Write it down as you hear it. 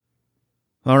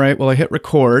All right. Well, I hit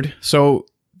record. So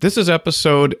this is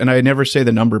episode, and I never say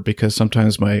the number because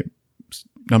sometimes my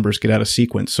numbers get out of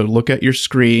sequence. So look at your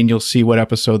screen. You'll see what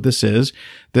episode this is.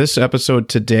 This episode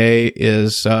today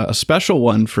is a special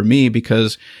one for me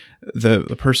because the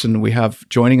person we have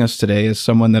joining us today is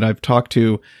someone that I've talked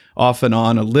to off and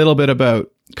on a little bit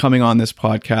about coming on this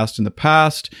podcast in the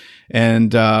past.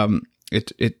 And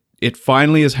it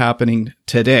finally is happening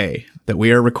today that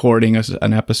we are recording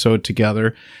an episode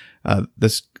together.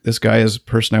 This guy is a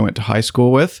person I went to high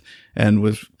school with and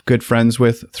was good friends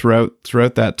with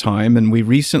throughout that time. And we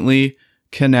recently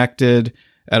connected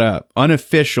at an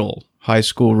unofficial high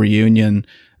school reunion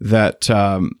that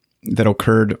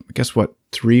occurred, I guess, about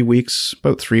 3 weeks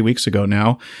ago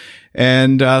now.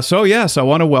 And so I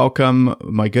want to welcome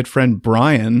my good friend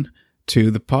Brian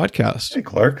to the podcast. Hey,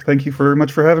 Clark. Thank you very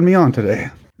much for having me on today.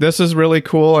 This is really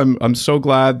cool. I'm so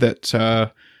glad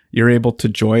that you're able to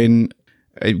join.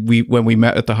 When we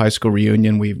met at the high school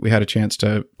reunion, we had a chance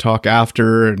to talk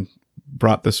after and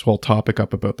brought this whole topic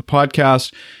up about the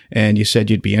podcast, and you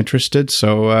said you'd be interested.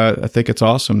 So I think it's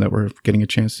awesome that we're getting a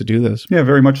chance to do this. Yeah,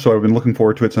 very much so. I've been looking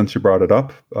forward to it since you brought it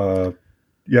up.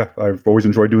 I've always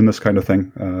enjoyed doing this kind of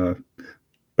thing.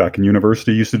 Back in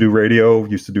university, used to do radio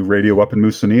up in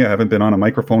Moosonee. I haven't been on a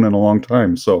microphone in a long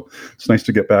time, so it's nice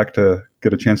to get back to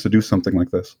get a chance to do something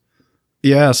like this.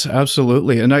 Yes,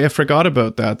 absolutely. And I forgot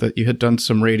about that you had done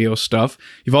some radio stuff.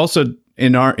 You've also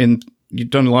you've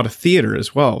done a lot of theater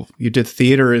as well. You did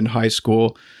theater in high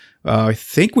school. I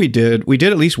think we did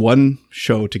at least one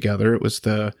show together. It was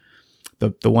the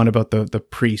one about the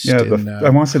priest. Yeah, I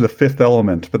want to say The Fifth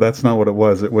Element, but that's not what it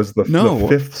was. It was the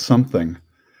fifth something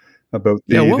about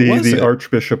the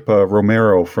Archbishop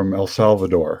Romero from El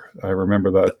Salvador. I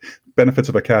remember that. Benefits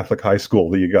of a Catholic high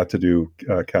school that you got to do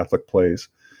Catholic plays.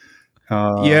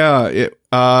 This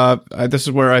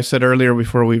is where I said earlier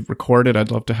before we recorded, I'd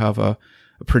love to have a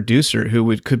producer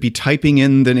who could be typing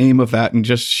in the name of that and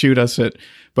just shoot us it.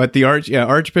 But the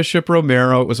Archbishop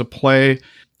Romero, it was a play.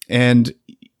 And,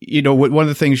 one of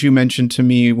the things you mentioned to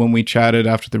me when we chatted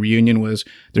after the reunion was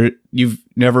you've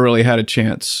never really had a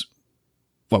chance.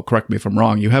 Well, correct me if I'm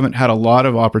wrong. You haven't had a lot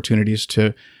of opportunities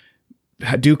to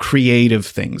do creative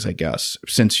things, I guess,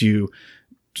 since you,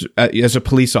 as a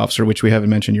police officer, which we haven't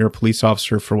mentioned, you're a police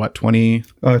officer for what,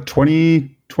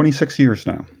 26 years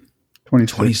now.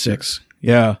 26.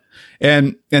 Yeah.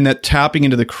 And that tapping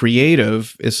into the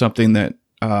creative is something that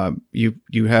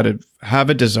you had to have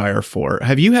a desire for.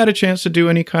 Have you had a chance to do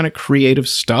any kind of creative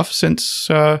stuff since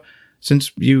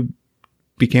you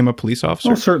became a police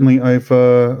officer? Oh, certainly. I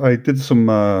did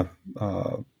some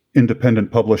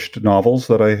independent published novels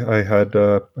that I had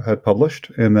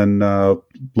published, and then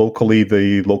locally,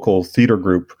 the local theater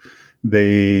group,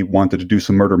 they wanted to do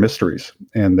some murder mysteries,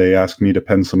 and they asked me to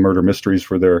pen some murder mysteries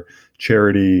for their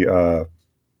charity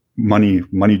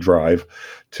money drive.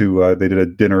 They did a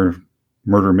dinner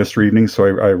murder mystery evening, so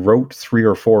I wrote 3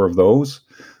 or 4 of those.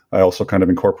 I also kind of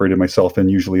incorporated myself in,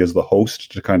 usually as the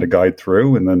host, to kind of guide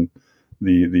through, and then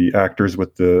the actors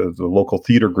with the local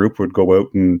theater group would go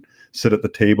out and sit at the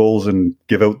tables and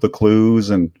give out the clues,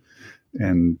 and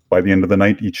by the end of the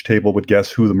night, each table would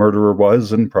guess who the murderer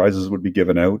was, and prizes would be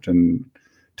given out. And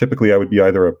typically I would be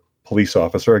either a police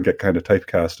officer, and get kind of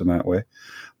typecast in that way,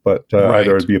 but right.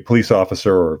 Either I'd be a police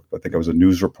officer, or I think I was a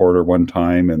news reporter one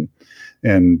time,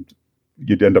 and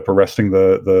you'd end up arresting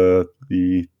the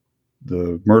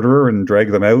murderer and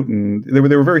drag them out, and they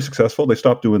were very successful. They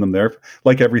stopped doing them there.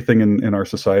 Like everything in our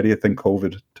society, I think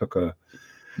COVID took a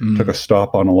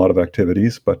stop on a lot of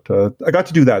activities, but I got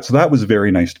to do that. So that was very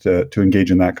nice to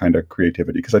engage in that kind of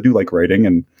creativity, because I do like writing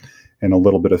and a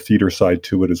little bit of theater side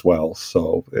to it as well.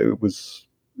 So it was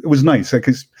nice,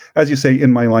 because as you say,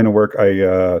 in my line of work,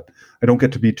 I don't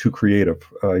get to be too creative.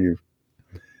 I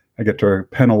get to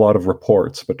pen a lot of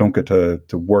reports, but don't get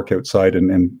to work outside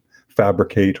and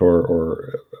fabricate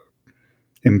or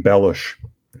embellish.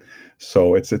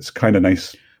 So it's kind of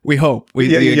nice. We hope. I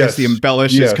guess the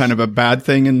embellish is kind of a bad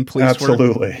thing in police work.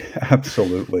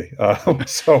 Absolutely.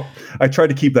 So I try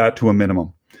to keep that to a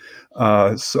minimum.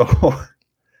 That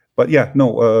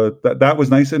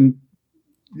was nice. And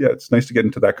yeah, it's nice to get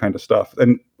into that kind of stuff.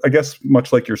 And I guess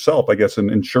much like yourself, I guess in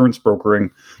insurance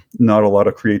brokering, not a lot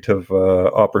of creative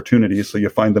opportunities, so you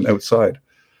find them outside.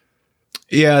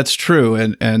 Yeah, it's true.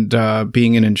 And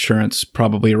being in insurance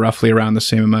probably roughly around the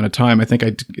same amount of time. I think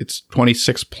it's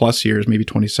 26 plus years, maybe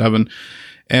 27.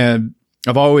 And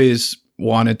I've always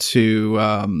wanted to,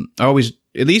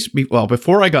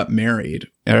 before I got married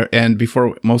and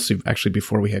before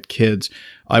we had kids,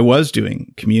 I was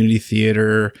doing community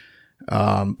theater,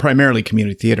 primarily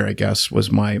community theater, I guess,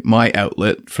 was my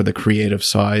outlet for the creative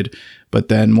side. But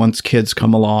then once kids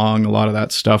come along, a lot of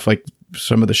that stuff, like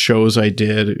some of the shows I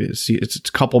did, it's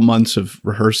a couple months of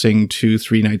rehearsing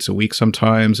 2-3 nights a week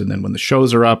sometimes. And then when the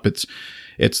shows are up,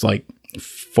 it's like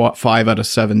 5 out of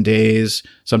 7 days,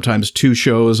 sometimes 2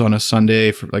 shows on a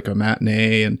Sunday for like a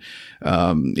matinee. And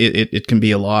it can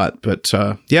be a lot. But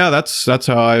that's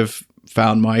how I've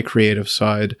found my creative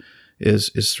side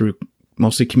is through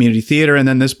mostly community theater. And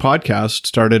then this podcast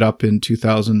started up in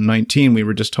 2019. We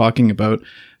were just talking about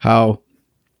how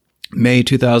May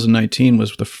 2019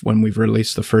 was when we've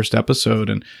released the first episode,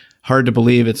 and hard to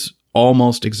believe it's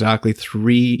almost exactly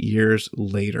 3 years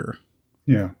later.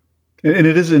 Yeah. And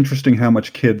it is interesting how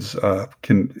much kids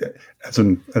can, as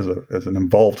an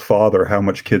involved father, how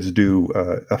much kids do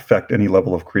affect any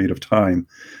level of creative time.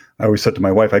 I always said to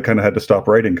my wife, I kind of had to stop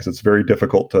writing because it's very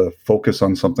difficult to focus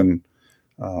on something,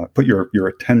 put your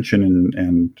attention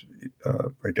and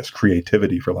I guess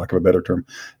creativity, for lack of a better term,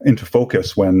 into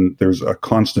focus when there's a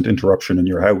constant interruption in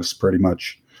your house, pretty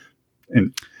much.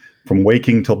 And from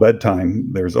waking till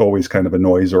bedtime, there's always kind of a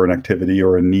noise or an activity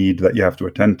or a need that you have to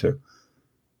attend to.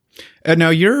 And now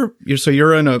you're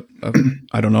in a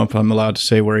I don't know if I'm allowed to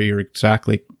say where you're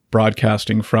exactly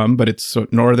broadcasting from, but it's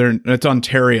it's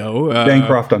Ontario.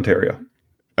 Bancroft, Ontario.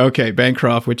 Okay,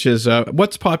 Bancroft, which is,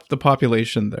 what's the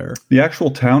population there? The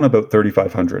actual town, about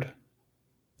 3,500.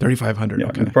 3,500, yeah,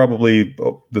 okay. And probably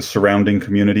the surrounding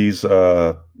communities,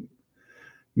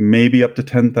 maybe up to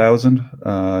 10,000.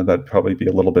 That'd probably be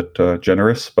a little bit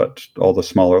generous, but all the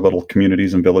smaller little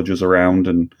communities and villages around,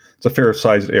 and it's a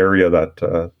fair-sized area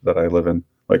that I live in,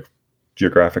 like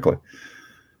geographically.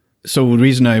 So the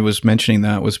reason I was mentioning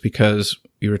that was because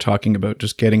you were talking about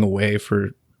just getting away for,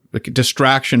 like,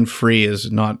 distraction free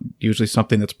is not usually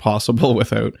something that's possible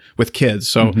with kids.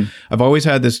 So I've always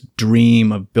had this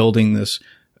dream of building this.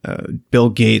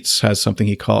 Bill Gates has something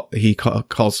he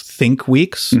calls think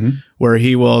weeks, where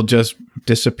he will just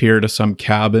disappear to some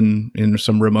cabin in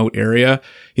some remote area.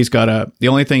 The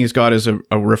only thing he's got is a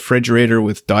refrigerator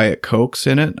with Diet Cokes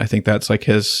in it. I think that's like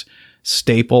his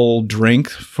staple drink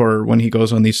for when he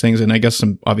goes on these things. And I guess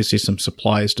obviously some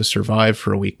supplies to survive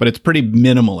for a week, but it's pretty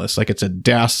minimalist. Like, it's a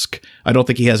desk. I don't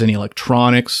think he has any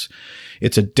electronics.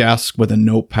 It's a desk with a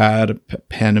notepad, a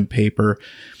pen and paper.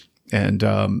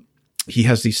 And, he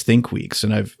has these think weeks.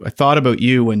 And I thought about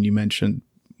you when you mentioned,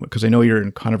 because I know you're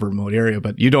in kind of a remote area,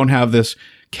 but you don't have this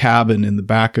cabin in the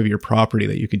back of your property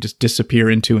that you could just disappear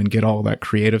into and get all that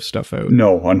creative stuff out.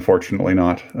 No, unfortunately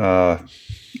not.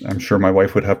 I'm sure my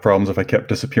wife would have problems if I kept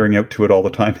disappearing out to it all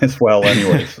the time as well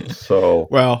anyways. So,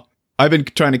 well, I've been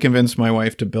trying to convince my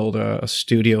wife to build a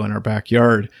studio in our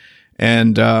backyard,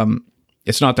 and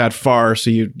it's not that far, so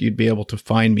you'd be able to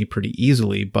find me pretty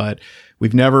easily, but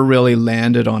we've never really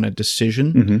landed on a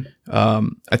decision.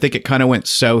 I think it kind of went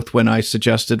south when I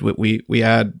suggested we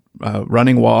add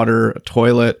running water, a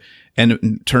toilet,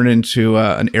 and turn it into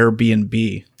an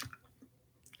Airbnb.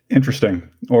 Interesting.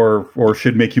 Or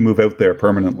should make you move out there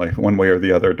permanently, one way or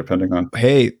the other, depending on...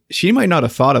 Hey, she might not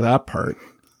have thought of that part.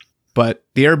 But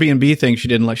the Airbnb thing, she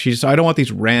didn't like. She said, I don't want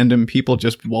these random people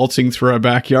just waltzing through our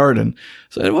backyard. And I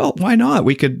said, well, why not?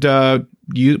 We could,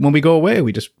 when we go away,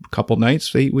 we just, a couple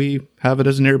nights, we have it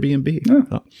as an Airbnb. Yeah,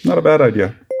 so, not a bad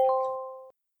idea.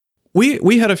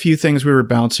 We had a few things we were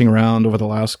bouncing around over the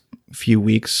last few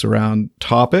weeks around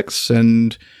topics.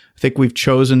 And I think we've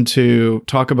chosen to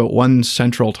talk about one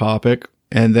central topic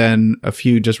and then a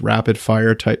few just rapid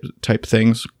fire type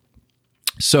things.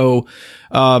 So,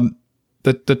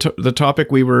 The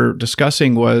topic we were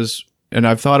discussing was, and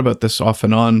I've thought about this off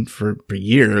and on for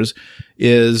years,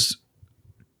 is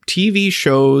TV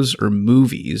shows or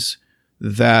movies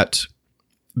that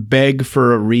beg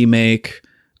for a remake,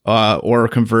 or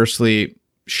conversely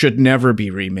should never be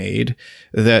remade.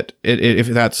 That if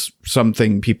that's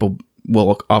something people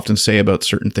will often say about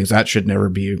certain things, that should never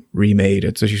be remade.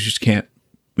 It's you just can't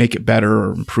make it better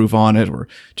or improve on it,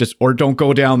 or don't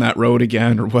go down that road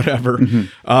again or whatever.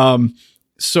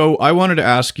 So I wanted to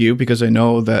ask you, because I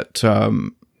know that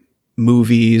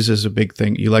movies is a big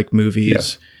thing. You like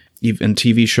movies. Yeah. Even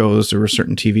TV shows. There were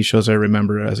certain TV shows I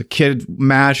remember as a kid.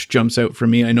 MASH jumps out for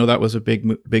me. I know that was a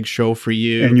big show for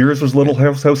you. And yours was Little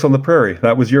House on the Prairie.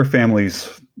 That was your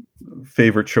family's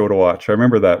favorite show to watch. I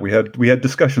remember that. We had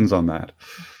discussions on that.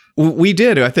 We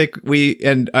did. I think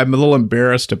and I'm a little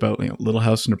embarrassed about Little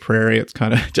House on the Prairie. It's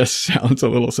kind of just sounds a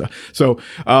little so.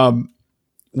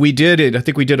 We did it. I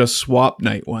think we did a swap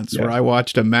night once where I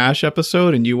watched a MASH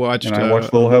episode and you watched, and I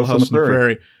watched Little House on the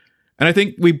Prairie. And I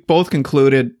think we both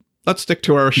concluded, let's stick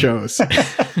to our shows.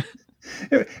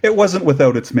 it wasn't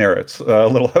without its merits.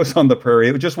 Little House on the Prairie.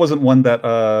 It just wasn't one that,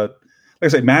 like I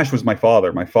say, MASH was my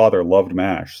father. My father loved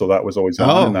MASH, so that was always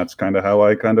on, and that's kind of how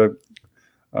I kind of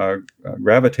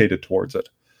gravitated towards it.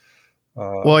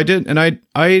 Well, I did, and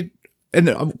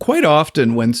and quite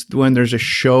often when there's a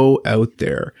show out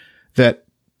there that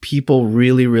people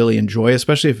really, really enjoy,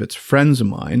 especially if it's friends of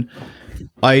mine,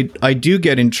 I do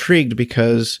get intrigued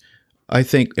because I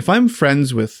think if I'm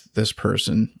friends with this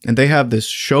person and they have this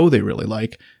show they really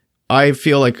like, I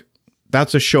feel like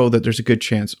that's a show that there's a good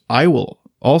chance I will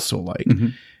also like. Mm-hmm.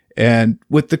 And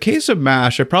with the case of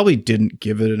MASH, I probably didn't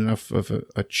give it enough of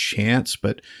a chance,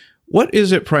 but what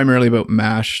is it primarily about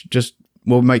MASH?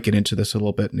 We might get into this a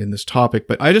little bit in this topic,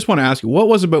 but I just want to ask you, what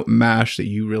was about MASH that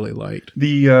you really liked?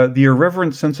 The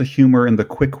irreverent sense of humor and the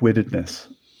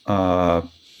quick-wittedness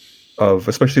of,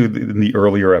 especially in the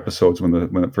earlier episodes when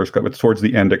it first got, but towards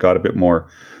the end it got a bit more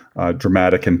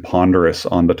dramatic and ponderous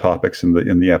on the topics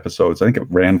in the episodes. I think it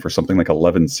ran for something like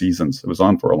 11 seasons. It was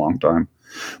on for a long time.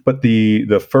 But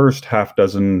the first half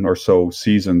dozen or so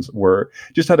seasons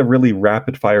just had a really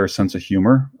rapid-fire sense of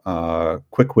humor,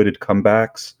 quick-witted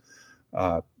comebacks.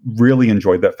 Really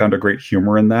enjoyed that, found a great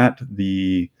humor in that.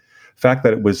 The fact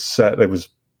that it was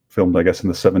filmed, I guess, in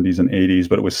the 70s and 80s,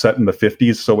 but it was set in the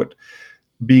 50s. So it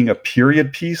being a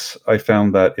period piece, I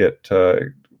found that it,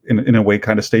 in a way,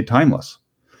 kind of stayed timeless.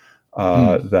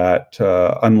 That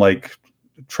unlike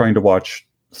trying to watch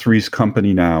Three's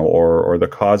Company now or The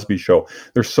Cosby Show,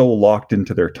 they're so locked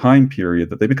into their time period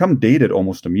that they become dated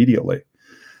almost immediately.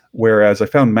 Whereas I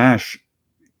found MASH,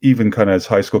 even kind of as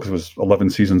high school, because it was 11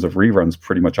 seasons of reruns,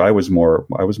 pretty much I was more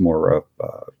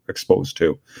exposed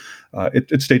to.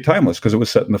 It stayed timeless because it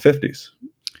was set in the 50s.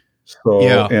 So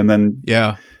yeah. And then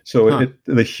So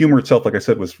the humor itself, like I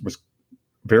said, was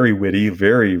very witty,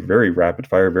 very, very rapid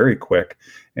fire, very quick,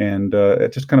 and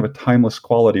just kind of a timeless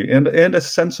quality and a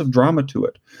sense of drama to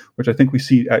it, which I think we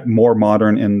see at more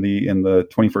modern in the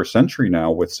 21st century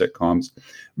now with sitcoms.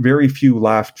 Very few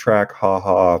laugh track,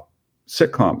 ha-ha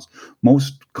sitcoms.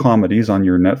 Most comedies on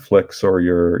your Netflix or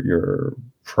your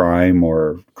Prime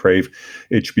or Crave,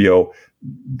 HBO,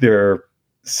 they're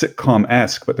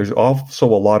sitcom-esque, but there's also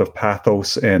a lot of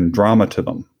pathos and drama to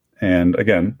them. And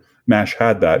again, MASH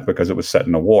had that because it was set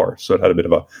in a war, so it had a bit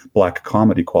of a black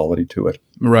comedy quality to it.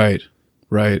 Right.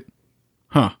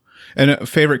 Huh. And a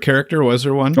favorite character, was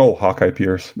there one? Oh, Hawkeye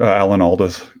Pierce, Alan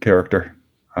Alda's character.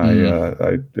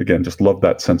 I again just love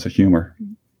that sense of humor.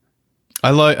 I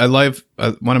love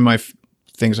one of my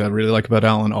things I really like about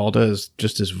Alan Alda is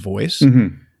just his voice.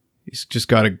 Mm-hmm. He's just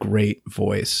got a great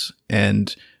voice.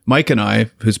 And Mike and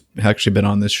I, who's actually been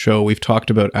on this show, we've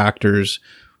talked about actors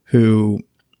who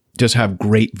just have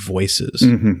great voices.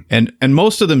 Mm-hmm. And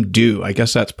most of them do. I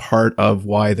guess that's part of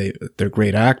why they're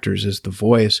great actors is the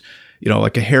voice. You know,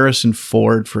 like a Harrison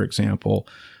Ford, for example.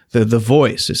 The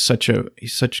voice is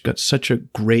got such a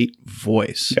great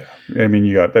voice. Yeah, I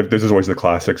mean, there's always the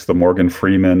classics: the Morgan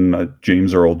Freeman,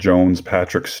 James Earl Jones,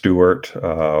 Patrick Stewart,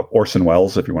 Orson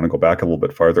Welles. If you want to go back a little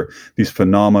bit farther, these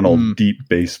phenomenal deep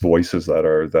bass voices that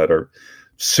are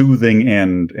soothing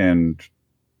and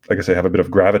like I say, have a bit of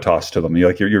gravitas to them.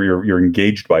 You're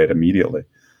engaged by it immediately.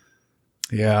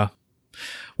 Yeah.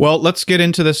 Well, let's get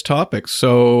into this topic.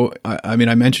 So, I mean,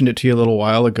 I mentioned it to you a little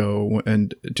while ago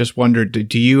and just wondered,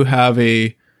 do you have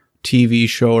a TV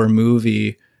show or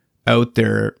movie out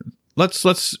there?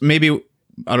 Let's maybe,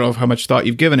 I don't know how much thought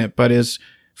you've given it, but is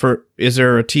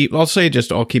there I'll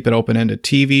keep it open-ended,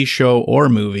 TV show or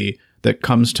movie that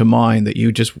comes to mind that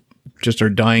you just are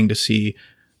dying to see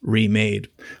remade?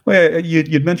 Well,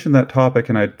 you'd mentioned that topic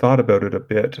and I'd thought about it a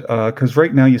bit because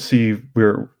right now you see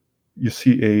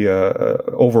a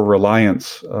over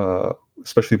reliance,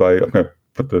 especially by, I'm going to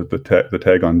put the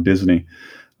tag on Disney.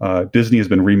 Disney has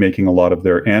been remaking a lot of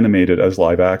their animated as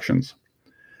live actions,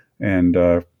 and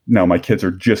now my kids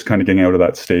are just kind of getting out of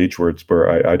that stage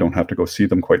where I don't have to go see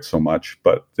them quite so much.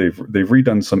 But they've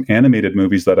redone some animated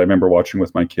movies that I remember watching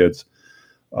with my kids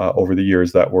over the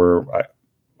years that were I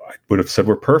would have said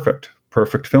were perfect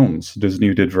films.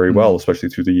 Disney did very well, especially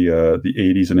through the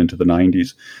 80s and into the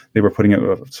 90s. They were putting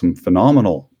out some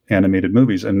phenomenal animated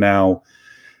movies, and now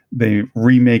they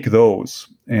remake those.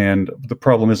 And the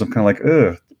problem is, I'm kind of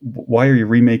like, why are you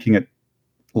remaking it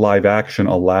live action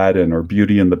Aladdin or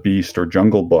Beauty and the Beast or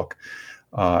Jungle Book?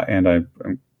 And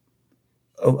I'm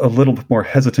a little bit more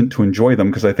hesitant to enjoy them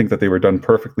because I think that they were done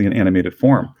perfectly in animated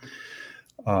form.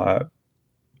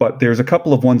 But there's a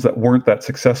couple of ones that weren't that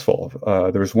successful.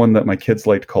 There's one that my kids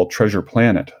liked called Treasure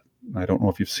Planet. I don't know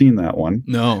if you've seen that one.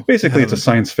 No. Basically, it's a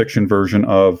science fiction version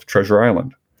of Treasure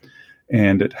Island.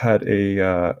 And it had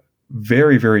a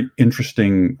very, very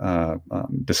interesting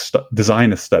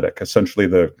design aesthetic. Essentially,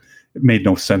 it made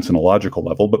no sense in a logical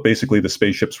level, but basically the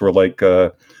spaceships were like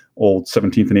old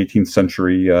 17th and 18th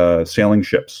century sailing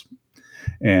ships.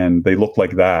 And they looked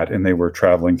like that, and they were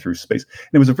traveling through space.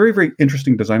 And it was a very, very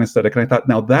interesting design aesthetic. And I thought,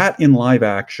 now that in live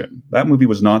action, that movie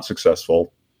was not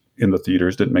successful in the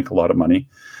theaters, didn't make a lot of money.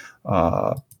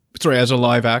 Sorry, as a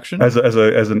live action? As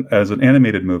an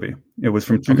animated movie. It was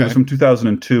from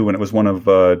 2002, and it was one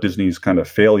of Disney's kind of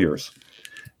failures.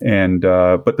 And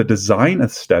but the design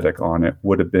aesthetic on it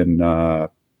would have been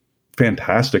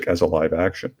fantastic as a live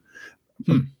action.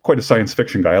 Quite a science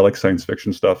fiction guy. I like science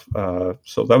fiction stuff.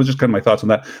 So that was just kind of my thoughts on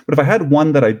that. But if I had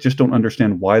one that I just don't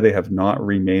understand why they have not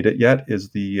remade it yet, is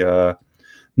the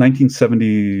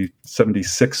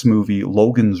 1976 movie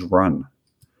Logan's Run.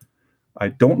 I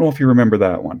don't know if you remember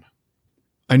that one.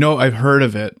 I know I've heard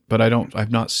of it, but I've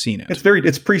not seen it.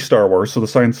 It's pre-Star Wars. So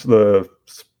the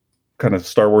kind of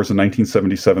Star Wars in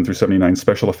 1977 through 79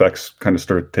 special effects kind of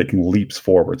started taking leaps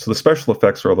forward. So the special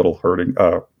effects are a little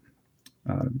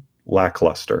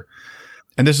lackluster.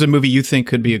 And this is a movie you think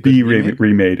could be a good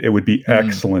remade. It would be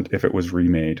excellent if it was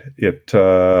remade. It's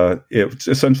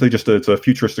essentially it's a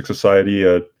futuristic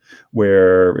society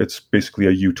where it's basically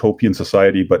a utopian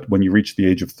society, but when you reach the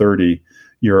age of 30,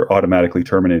 you're automatically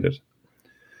terminated.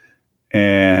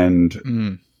 And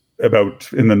then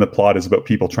the plot is about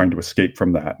people trying to escape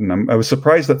from that. And I was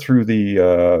surprised that through the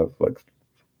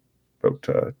about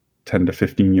 10 to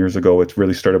 15 years ago, it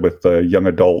really started with young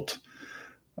adult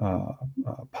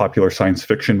popular science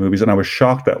fiction movies, and I was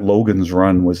shocked that Logan's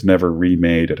Run was never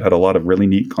remade. It had a lot of really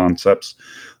neat concepts.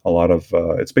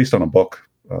 It's based on a book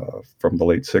from the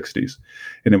late 60s,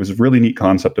 and it was a really neat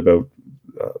concept about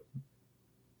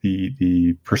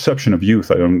the perception of youth.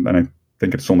 I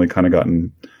think it's only kind of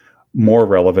gotten more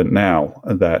relevant now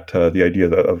that the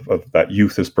idea of that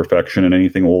youth is perfection and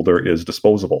anything older is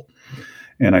disposable.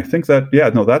 And I think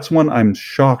that's one I'm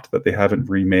shocked that they haven't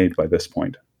remade by this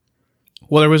point.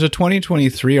 Well, there was a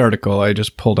 2023 article I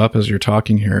just pulled up as you're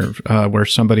talking here, where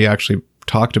somebody actually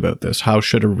talked about this. How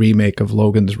should a remake of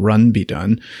Logan's Run be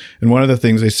done? And one of the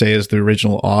things they say is the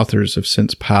original authors have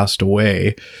since passed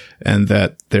away, and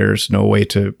that there's no way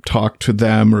to talk to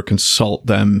them or consult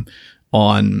them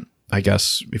on, I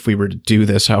guess, if we were to do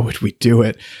this, how would we do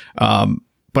it?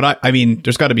 But I mean,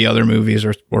 there's got to be other movies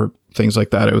or things like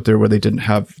that out there where they didn't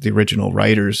have the original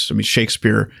writers. I mean,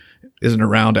 Shakespeare isn't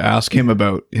around to ask him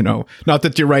about, not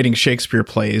that you're writing Shakespeare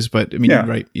plays, but I mean,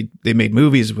 they made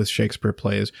movies with Shakespeare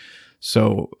plays.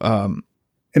 So, and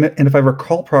if I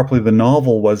recall properly, the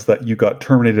novel was that you got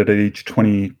terminated at age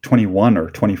 21 or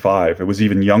 25. It was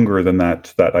even younger than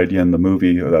that idea in the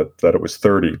movie that it was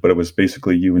 30, but it was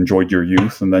basically you enjoyed your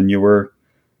youth and then you were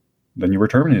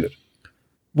terminated.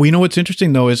 Well, what's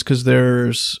interesting though is because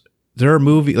there are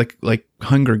movies like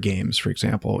Hunger Games, for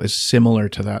example, is similar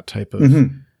to that type of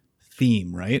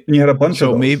theme, right? And you had a bunch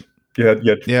of those. Maybe you had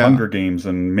Hunger Games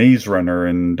and Maze Runner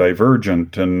and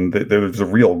Divergent, and there was a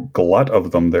real glut of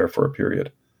them there for a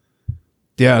period.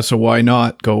 Yeah, so why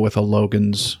not go with a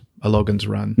Logan's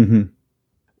Run? Mm-hmm.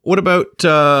 What about?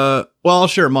 Well, I'll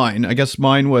share mine. I guess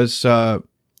mine was. I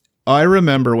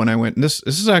remember when I went. And this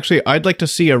is actually. I'd like to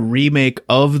see a remake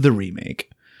of the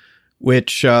remake,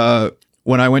 which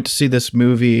when I went to see this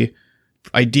movie.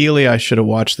 Ideally, I should have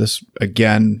watched this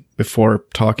again before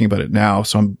talking about it now.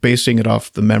 So I'm basing it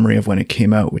off the memory of when it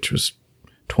came out, which was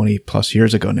 20 plus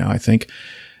years ago now, I think.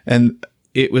 And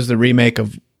it was the remake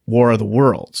of War of the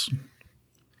Worlds,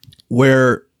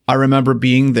 where I remember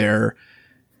being there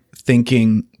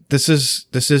thinking, this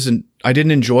isn't, I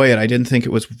didn't enjoy it. I didn't think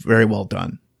it was very well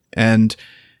done. And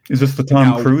is this the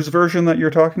Tom Cruise version that you're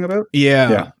talking about?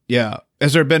 Yeah.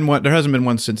 Has there been one? There hasn't been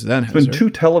one since then, has there? There's been 2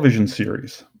 television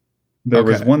series. There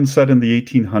was one set in the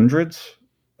 1800s,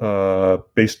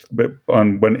 based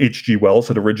on when H.G. Wells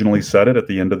had originally set it at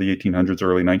the end of the 1800s,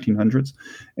 early 1900s.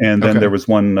 And then there was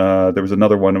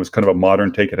another one. It was kind of a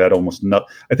modern take. It had almost not.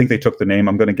 I think they took the name.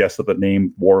 I'm going to guess that the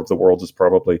name War of the Worlds is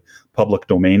probably public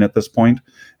domain at this point,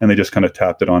 and they just kind of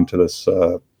tapped it onto this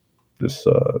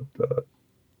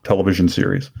television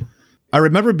series. I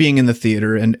remember being in the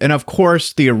theater, and of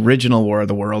course, the original War of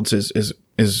the Worlds is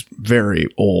very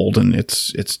old, and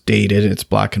it's dated, it's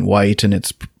black and white, and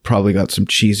it's probably got some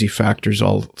cheesy factors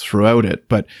all throughout it.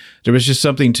 But there was just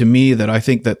something to me that I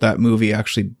think that movie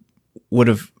actually would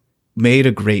have made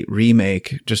a great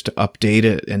remake, just to update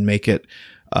it and make it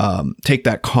take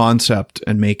that concept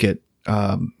and make it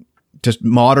just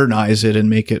modernize it and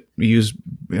make it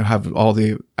have all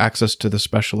the access to the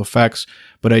special effects.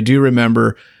 But I do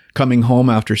remember coming home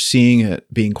after seeing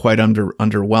it, being quite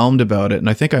underwhelmed about it. And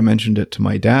I think I mentioned it to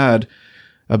my dad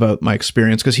about my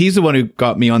experience, because he's the one who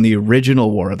got me on the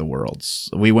original War of the Worlds.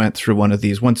 We went through one of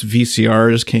these once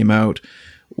VCRs came out.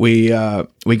 We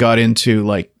got into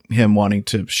like him wanting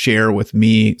to share with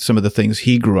me some of the things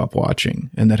he grew up watching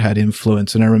and that had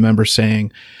influence. And I remember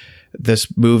saying this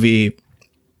movie,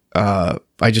 I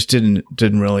just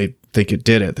didn't really think it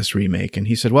did it, this remake. And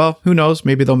he said, well, who knows?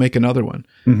 Maybe they'll make another one.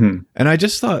 Mm-hmm. And I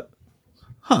just thought,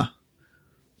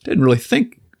 didn't really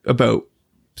think about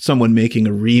someone making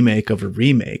a remake of a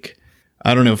remake.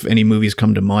 I don't know if any movies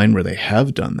come to mind where they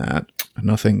have done that.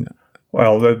 Nothing.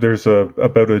 Well, there's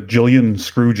about a jillion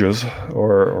Scrooges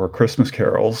or Christmas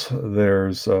carols.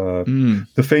 There's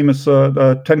the famous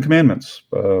Ten Commandments.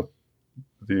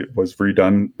 Was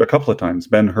redone a couple of times.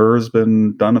 Ben-Hur's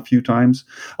been done a few times.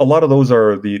 A lot of those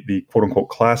are the quote-unquote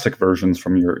classic versions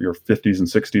from your 50s and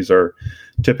 60s are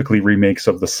typically remakes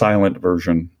of the silent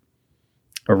version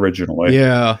originally.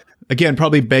 Yeah. Again,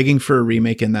 probably begging for a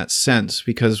remake in that sense,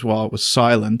 because while it was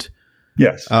silent,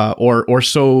 yes, or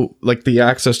so like the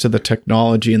access to the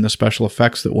technology and the special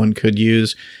effects that one could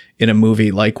use in a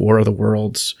movie like War of the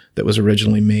Worlds that was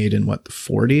originally made in what, the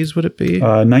 40s would it be?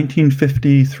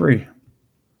 1953.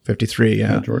 53,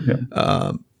 yeah. George,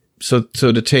 yeah. So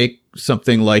to take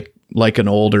something like an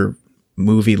older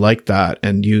movie like that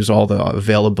and use all the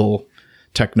available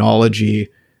technology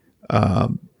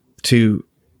to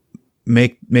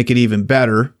make it even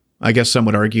better, I guess some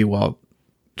would argue, well,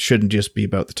 it shouldn't just be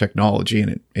about the technology,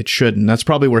 and it shouldn't. That's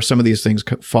probably where some of these things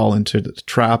fall into the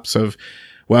traps of,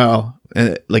 well,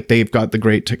 like they've got the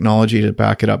great technology to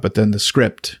back it up, but then the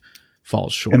script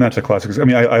falls short. And that's a classic. I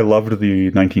mean, I loved the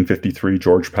 1953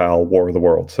 George Pal War of the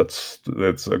Worlds.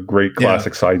 That's a great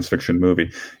classic science fiction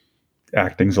movie.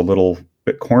 Acting's a little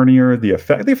bit cornier. The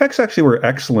effects actually were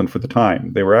excellent for the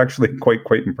time. They were actually quite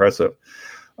impressive.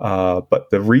 But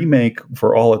the remake,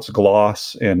 for all its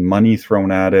gloss and money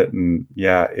thrown at it, and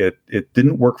it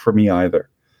didn't work for me either.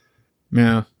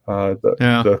 Yeah.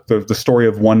 The story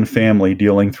of one family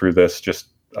dealing through this, just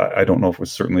I don't know if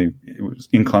it was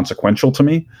inconsequential to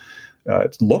me.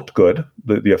 It looked good,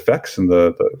 the effects and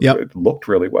it looked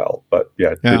really well, but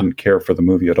didn't care for the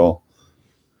movie at all.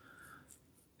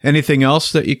 Anything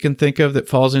else that you can think of that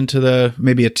falls into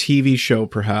maybe a TV show,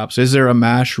 perhaps? Is there a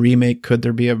MASH remake? Could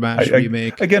there be a MASH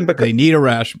remake? Again, because they need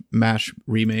a MASH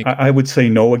remake. I would say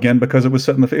no again, because it was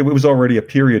set it was already a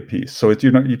period piece, so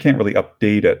you can't really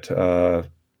update it.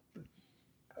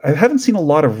 I haven't seen a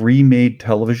lot of remade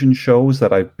television shows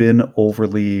that I've been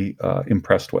overly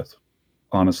impressed with.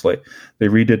 Honestly, they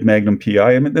redid Magnum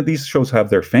PI. I mean, these shows have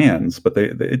their fans, but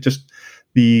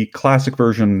the classic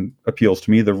version appeals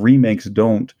to me. The remakes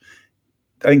don't.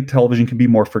 I think television can be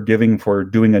more forgiving for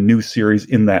doing a new series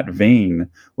in that vein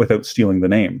without stealing the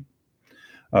name.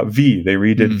 V, they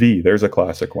redid V. There's a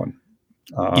classic one.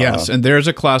 Yes, and there's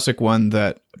a classic one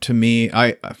that, to me,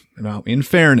 in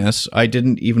fairness, I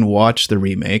didn't even watch the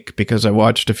remake because I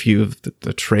watched a few of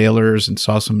the trailers and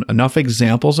saw enough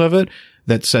examples of it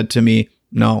that said to me,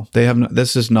 no, they have not.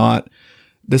 This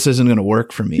isn't going to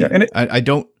work for me. Yeah, and I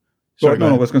don't. Sorry,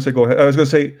 I was going to say, go ahead. I was going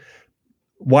to say,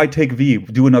 why take V?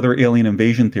 Do another alien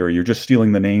invasion theory. You're just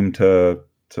stealing the name for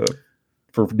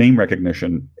name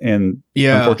recognition, and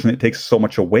unfortunately, it takes so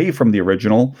much away from the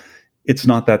original. It's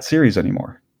not that series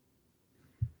anymore.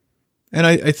 And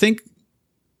I think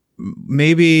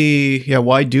maybe,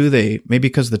 why do they? Maybe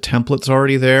because the template's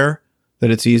already there,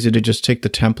 that it's easy to just take the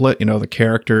template, the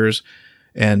characters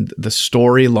and the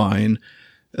storyline.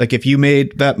 Like if you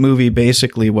made that movie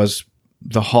basically was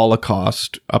the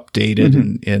Holocaust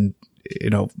updated in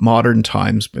modern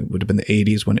times, it would have been the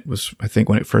 80s when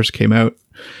it first came out,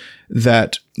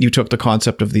 that you took the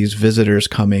concept of these visitors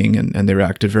coming and they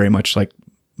reacted very much like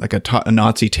a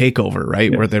Nazi takeover,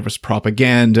 right? Yeah. Where there was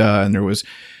propaganda and there was,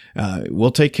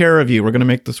 we'll take care of you. We're going to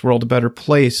make this world a better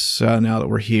place now that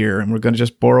we're here, and we're going to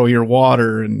just borrow your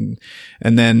water. And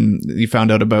then you found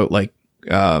out about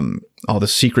all the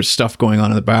secret stuff going on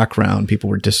in the background. People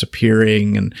were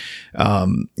disappearing, and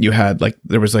you had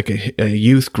there was a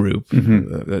youth group. I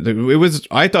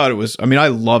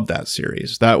loved that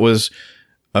series. That was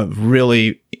a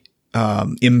really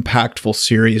impactful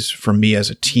series for me as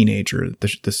a teenager,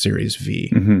 the series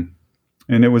V. Mm-hmm.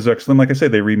 And it was excellent. Like I say,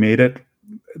 they remade it.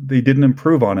 They didn't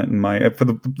improve on it.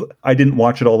 I didn't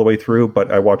watch it all the way through,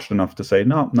 but I watched enough to say,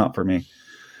 no, not for me.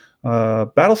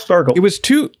 Battlestar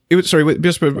sorry,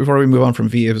 just before we move on from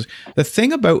V, it was the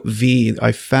thing about V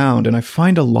I found, and I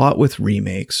find a lot with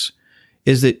remakes,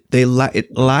 is that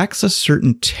it lacks a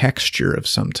certain texture of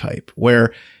some type,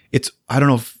 where it's, I don't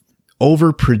know, if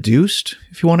overproduced,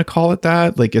 if you want to call it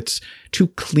that. Like it's too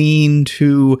clean,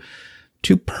 too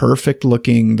perfect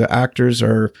looking. The actors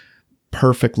are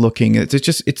perfect looking. It's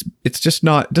just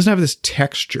not, it doesn't have this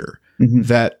texture Mm-hmm.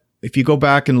 that if you go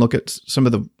back and look at some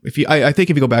of the, I think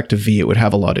if you go back to V, it would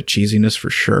have a lot of cheesiness for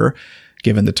sure,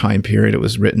 given the time period it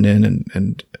was written in.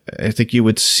 And I think you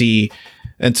would see,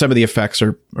 and some of the effects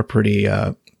are pretty,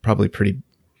 probably pretty,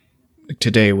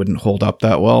 today wouldn't hold up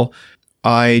that well.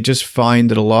 I just find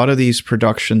that a lot of these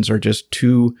productions are just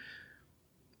too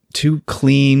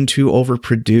clean, too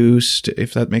overproduced,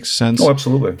 if that makes sense. Oh,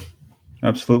 absolutely.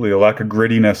 Absolutely. A lack of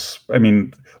grittiness. I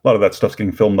mean, a lot of that stuff's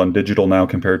getting filmed on digital now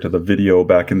compared to the video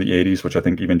back in the 80s, which I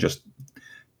think even just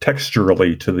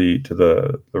texturally to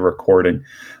the recording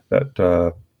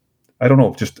that, I don't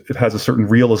know, just it has a certain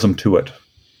realism to it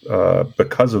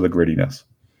because of the grittiness.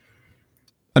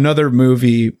 Another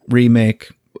movie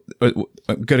remake,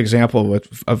 a good example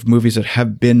of movies that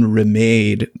have been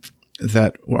remade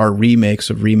that are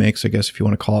remakes of remakes, I guess, if you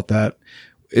want to call it that,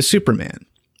 is Superman.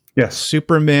 Yes.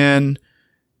 Superman,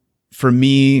 for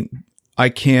me, I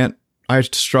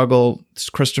struggle.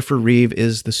 Christopher Reeve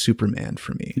is the Superman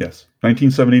for me. Yes.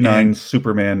 1979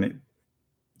 Superman.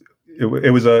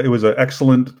 It was an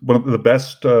excellent, one of the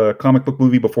best comic book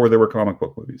movie before there were comic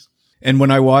book movies. And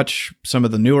when I watch some of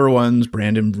the newer ones,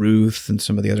 Brandon Routh and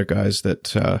some of the other guys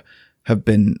that have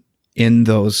been in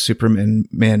those Superman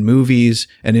movies,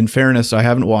 and in fairness, I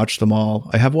haven't watched them all.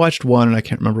 I have watched one, and I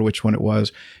can't remember which one it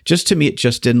was. Just to me, it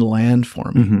just didn't land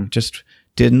for me. Mm-hmm. Just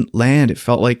didn't land. It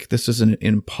felt like this is an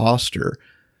imposter.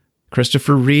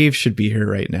 Christopher Reeve should be here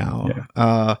right now.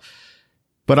 Yeah.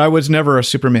 But I was never a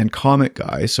Superman comic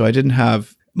guy, so I didn't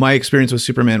have, my experience with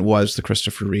Superman was the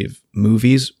Christopher Reeve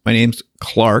movies. My name's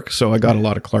Clark, so I got a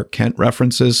lot of Clark Kent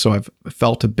references, so I've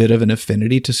felt a bit of an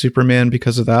affinity to Superman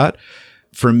because of that.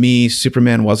 For me,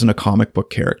 Superman wasn't a comic book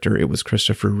character. It was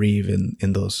Christopher Reeve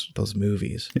in those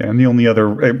movies. Yeah, and the only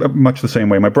other, much the same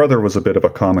way, my brother was a bit of a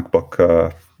comic book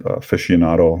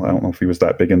aficionado. I don't know if he was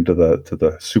that big into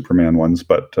the Superman ones,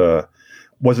 but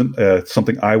wasn't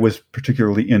something I was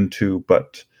particularly into.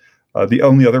 But the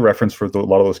only other reference for a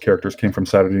lot of those characters came from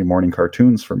Saturday morning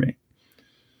cartoons for me.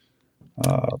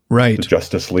 Right. The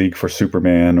Justice League for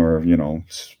Superman, or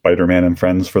Spider-Man and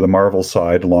Friends for the Marvel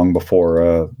side, long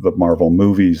before the Marvel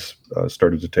movies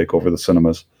started to take over the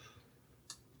cinemas.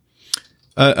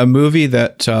 A movie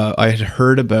that I had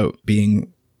heard about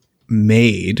being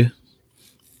made,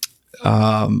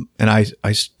 and I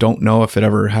don't know if it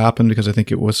ever happened, because I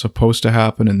think it was supposed to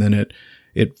happen and then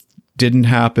it didn't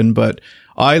happen. But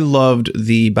I loved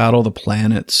the Battle of the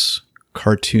Planets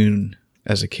cartoon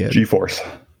as a kid.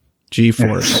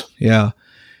 G-Force, yeah.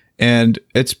 And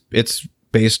it's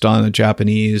based on a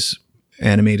Japanese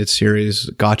animated series,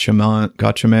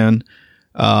 Gatchaman.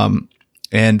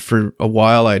 And for a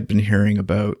while I'd been hearing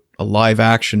about a live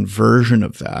action version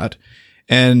of that.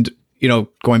 And,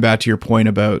 going back to your point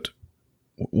about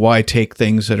why take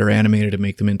things that are animated and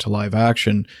make them into live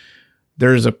action,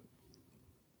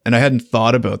 and I hadn't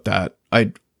thought about that.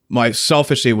 My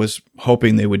selfishly was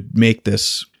hoping they would make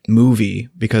this movie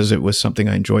because it was something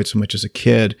I enjoyed so much as a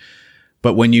kid.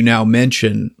 But when you now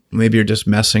mention, maybe you're just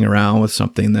messing around with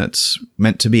something that's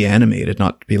meant to be animated,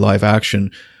 not to be live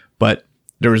action. But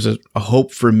there was a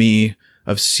hope for me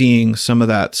of seeing some of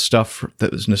that stuff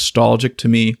that was nostalgic to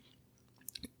me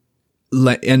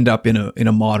end up in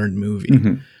a modern movie.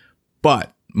 Mm-hmm.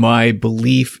 But my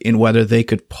belief in whether they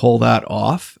could pull that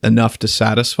off enough to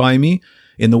satisfy me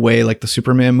in the way like the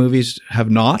Superman movies have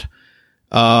not,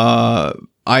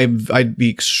 I'd be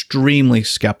extremely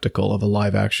skeptical of a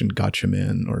live action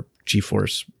Gatchaman or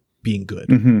G-Force being good.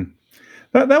 Mm-hmm.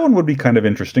 That one would be kind of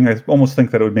interesting. I almost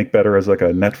think that it would make better as like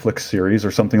a Netflix series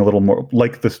or something a little more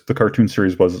like the cartoon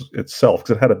series was itself,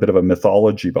 because it had a bit of a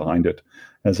mythology behind it,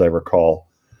 as I recall.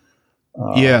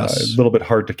 Yes. A little bit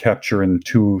hard to capture in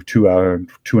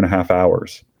 2.5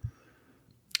 hours.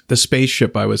 The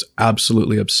spaceship, I was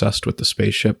absolutely obsessed with the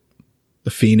spaceship,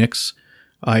 the Phoenix.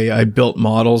 I built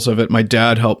models of it. My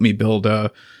dad helped me build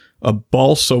a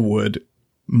balsa wood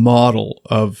model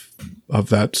of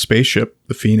that spaceship,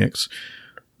 the Phoenix.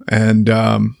 And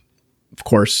of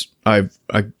course, I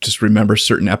just remember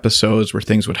certain episodes where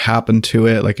things would happen to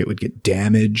it, like it would get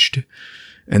damaged,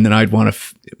 and then I'd want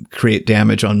to create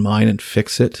damage on mine and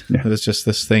fix it. Yeah. It was just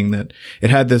this thing that it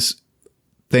had this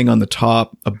thing on the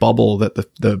top, a bubble that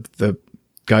the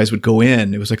guys would go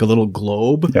in. It was like a little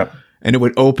globe. Yeah. And it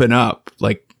would open up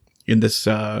like in this,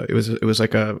 it was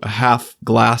like a half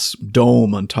glass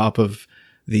dome on top of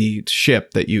the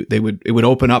ship that it would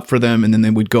open up for them, and then they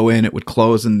would go in, it would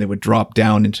close, and they would drop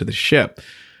down into the ship.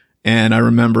 And I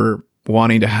remember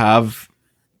wanting to have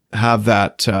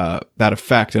that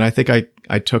effect. And I think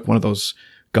I took one of those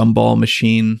gumball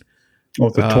machine. Oh,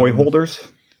 the toy holders?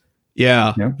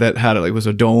 Yeah, Yeah. that had it was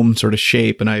a dome sort of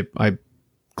shape, and I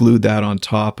glued that on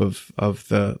top of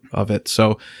it.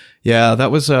 So yeah,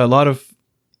 that was a lot of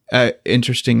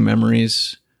interesting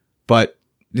memories. But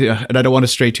yeah, and I don't want to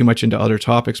stray too much into other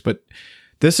topics, but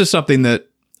this is something that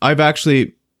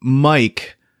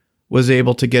Mike was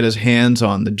able to get his hands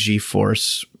on, the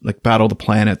G-Force, like Battle of the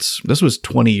Planets. This was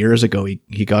 20 years ago.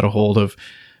 He got a hold of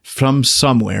from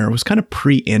somewhere. It was kind of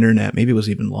pre-internet. Maybe it was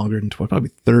even longer than 20, probably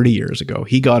 30 years ago.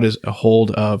 He got a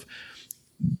hold of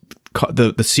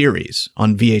the series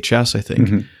on VHS, I think.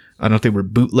 Mm-hmm. I don't know if they were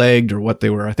bootlegged or what they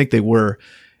were. I think they were.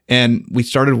 And we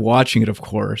started watching it, of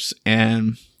course.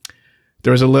 And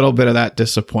there was a little bit of that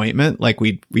disappointment. Like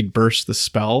we'd burst the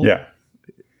spell. Yeah.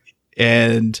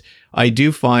 And I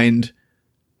do find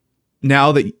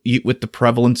now that with the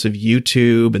prevalence of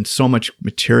YouTube and so much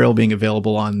material being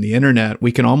available on the internet,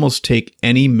 we can almost take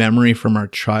any memory from our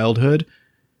childhood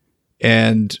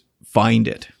and find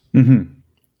it. Mm-hmm.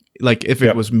 Like if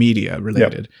it was media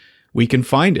related, we can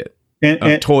find it.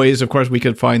 And toys, of course, we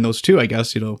could find those too, I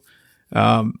guess,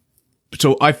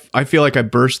 so I feel like I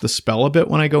burst the spell a bit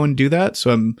when I go and do that.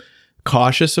 So I'm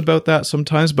cautious about that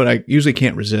sometimes, but I usually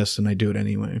can't resist and I do it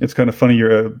anyway. It's kind of funny.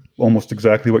 You're almost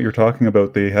exactly what you're talking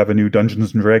about. They have a new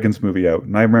Dungeons and Dragons movie out.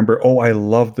 And I remember, I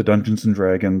love the Dungeons and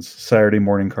Dragons Saturday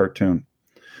morning cartoon.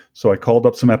 So I called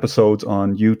up some episodes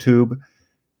on YouTube.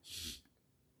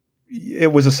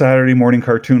 It was a Saturday morning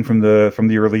cartoon from the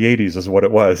early 80s is what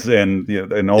it was. And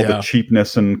all the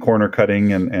cheapness and corner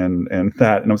cutting and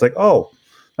that. And I was like,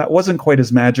 that wasn't quite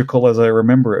as magical as I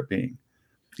remember it being.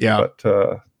 Yeah.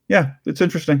 But yeah, it's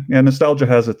interesting. Yeah, nostalgia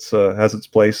has its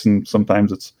place, and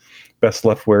sometimes it's best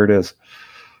left where it is.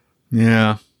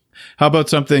 Yeah. How about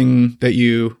something that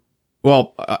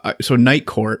so Night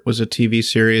Court was a TV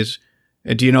series.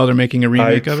 Do you know they're making a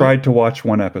remake of it? I tried to watch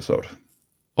one episode.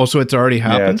 Oh, so it's already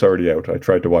happened? Yeah, it's already out. I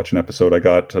tried to watch an episode. I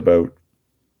got about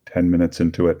 10 minutes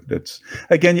into it. It's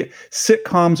again,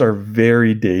 sitcoms are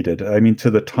very dated. I mean,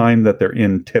 to the time that they're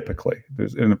in typically.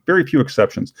 There's very few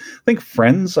exceptions. I think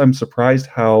Friends, I'm surprised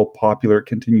how popular it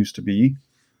continues to be.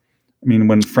 I mean,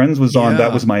 when Friends was on,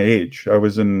 that was my age. I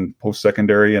was in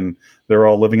post-secondary and they're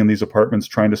all living in these apartments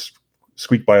trying to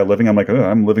squeak by a living. I'm like,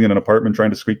 I'm living in an apartment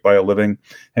trying to squeak by a living,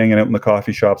 hanging out in the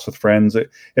coffee shops with friends. It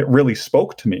really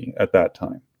spoke to me at that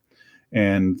time.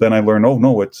 And then I learned,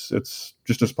 it's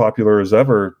just as popular as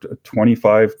ever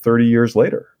 25, 30 years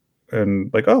later. And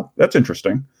like, that's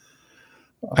interesting.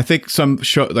 I think some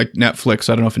show like Netflix,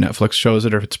 I don't know if Netflix shows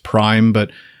it or if it's Prime, but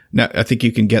I think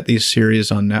you can get these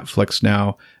series on Netflix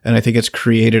now. And I think it's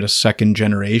created a second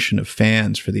generation of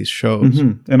fans for these shows.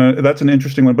 Mm-hmm. And that's an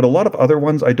interesting one. But a lot of other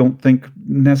ones I don't think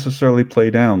necessarily play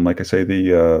down. Like I say,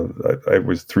 I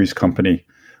was Three's Company,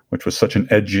 which was such an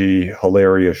edgy,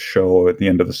 hilarious show at the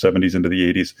end of the 70s into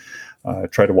the 80s.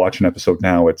 Try to watch an episode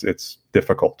now. It's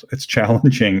difficult. It's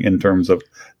challenging in terms of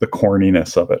the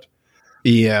corniness of it.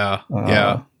 Yeah.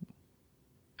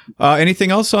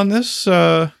 Anything else on this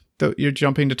that you're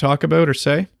jumping to talk about or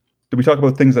say? Did we talk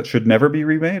about things that should never be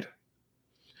remade?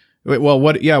 Well,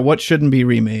 what shouldn't be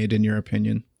remade in your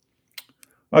opinion?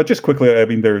 Just quickly, I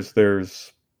mean, there's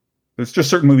just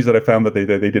certain movies that I found that they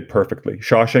did perfectly.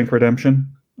 Shawshank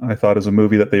Redemption, I thought, is a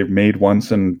movie that they made once,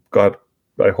 and God,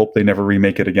 I hope they never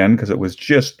remake it again because it was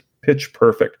just pitch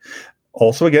perfect.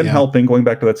 Also, again, helping, going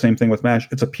back to that same thing with MASH,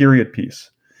 it's a period piece.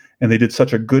 And they did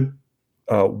such a good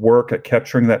work at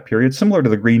capturing that period, similar to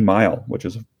The Green Mile, which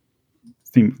is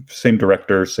same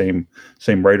director, same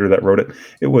writer that wrote it.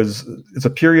 It's a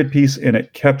period piece, and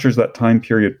it captures that time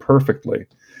period perfectly.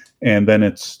 And then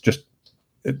it's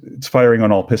firing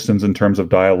on all pistons in terms of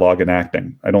dialogue and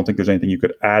acting. I don't think there's anything you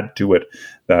could add to it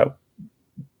that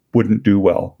wouldn't do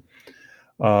well.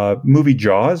 Movie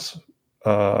Jaws,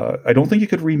 I don't think you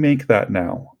could remake that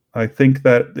now. I think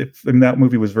that that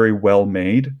movie was very well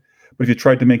made, but if you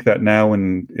tried to make that now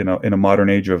in a modern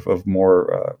age of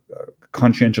more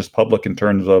conscientious public in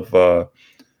terms of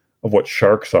what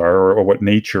sharks are or what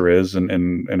nature is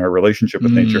and our relationship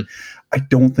with nature, I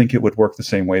don't think it would work the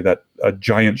same way that a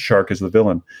giant shark is the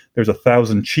villain. There's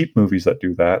 1,000 cheap movies that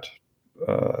do that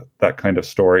kind of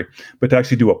story, but to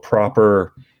actually do a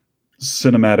proper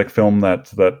cinematic film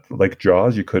that like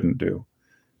Jaws, you couldn't do.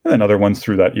 And then other ones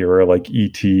through that era, like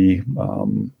E.T.,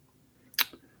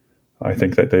 I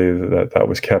think that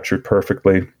was captured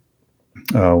perfectly.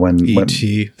 When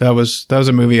E.T. That was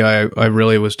a movie I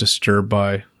really was disturbed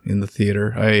by in the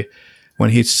theater. When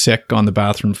he's sick on the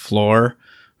bathroom floor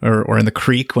or in the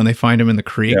creek, when they find him in the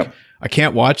creek, I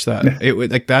can't watch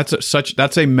that.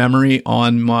 That's a memory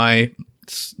on my,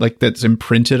 like, that's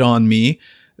imprinted on me,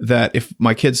 that if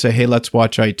my kids say, "Hey, let's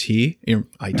watch IT,"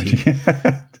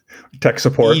 tech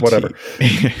support, whatever.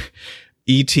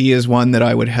 E.T. is one that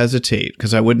I would hesitate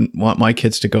because I wouldn't want my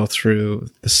kids to go through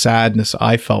the sadness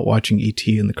I felt watching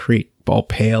E.T. in the creek, all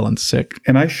pale and sick.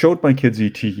 And I showed my kids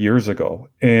E.T. years ago,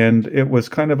 and it was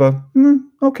kind of a,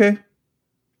 okay.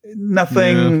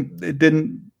 Nothing, it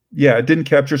didn't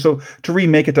capture. So to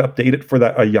remake it, to update it for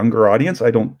a younger audience,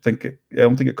 I don't think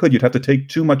it could. You'd have to take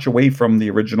too much away from the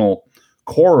original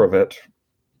core of it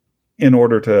in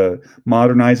order to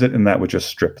modernize it, and that would just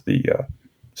strip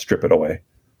it away.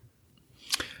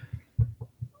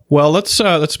 Well,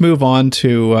 let's move on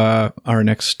to our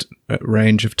next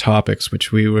range of topics,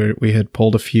 which we had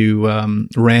pulled a few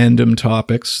random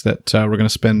topics that we're going to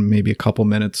spend maybe a couple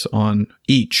minutes on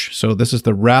each. So this is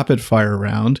the rapid fire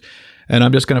round, and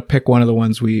I'm just going to pick one of the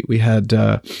ones we had.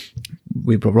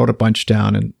 We wrote a bunch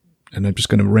down, and I'm just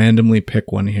going to randomly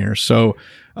pick one here. So,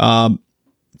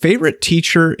 favorite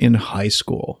teacher in high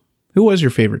school. Who was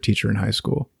your favorite teacher in high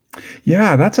school?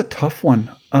 Yeah, that's a tough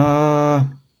one.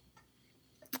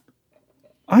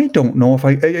 I don't know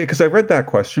because I read that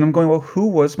question. I'm going, well, who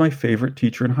was my favorite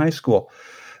teacher in high school?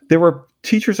 There were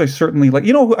teachers I certainly like.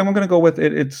 You know who I'm going to go with?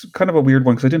 It's kind of a weird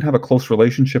one because I didn't have a close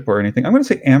relationship or anything. I'm going to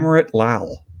say Amrit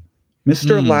Lal.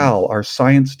 Mr. Lal, our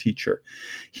science teacher.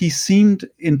 He seemed,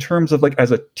 in terms of like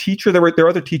as a teacher, there are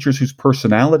other teachers whose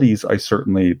personalities I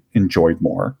certainly enjoyed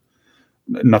more.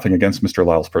 Nothing against Mr.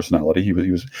 Lal's personality. He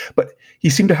was, but he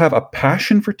seemed to have a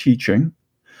passion for teaching,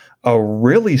 a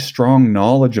really strong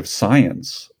knowledge of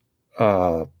science.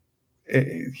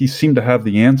 He seemed to have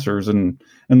the answers, and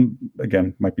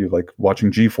again, might be like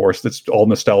watching G-Force. That's all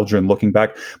nostalgia and looking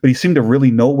back. But he seemed to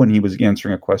really know when he was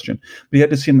answering a question. But he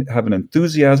had to have an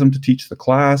enthusiasm to teach the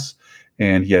class,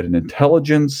 and he had an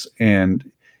intelligence, and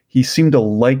he seemed to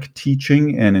like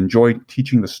teaching and enjoy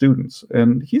teaching the students.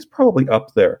 And he's probably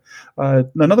up there.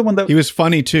 Another one that he was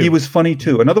funny too. He was funny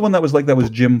too. Another one that was like that was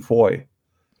Jim Foy.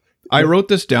 I wrote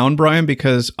this down, Brian,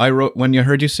 because when you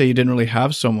heard you say you didn't really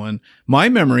have someone, my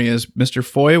memory is Mr.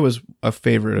 Foy was a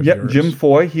favorite of yours. Jim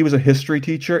Foy. He was a history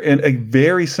teacher, and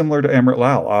very similar to Amrit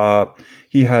Lal.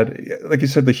 He had, like you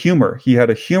said, the humor. He had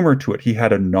a humor to it. He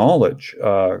had a knowledge,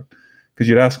 because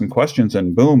you'd ask him questions,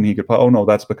 and boom, he could, oh no,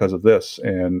 that's because of this,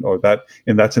 and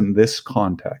that's in this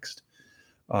context.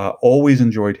 Always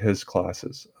enjoyed his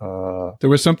classes. There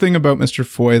was something about Mr.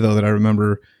 Foy, though, that I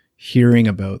remember hearing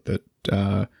about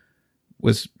that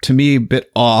was, to me, a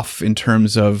bit off in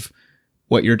terms of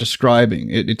what you're describing.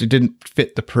 It didn't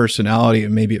fit the personality,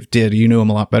 and maybe it did. You knew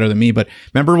him a lot better than me, but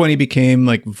remember when he became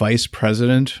like vice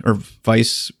president or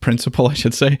vice principal, I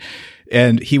should say,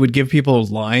 and he would give people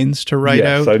lines to write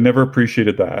out? Yes, I never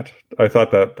appreciated that. I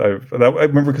thought I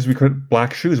remember because we could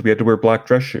black shoes. We had to wear black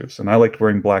dress shoes, and I liked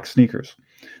wearing black sneakers.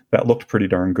 That looked pretty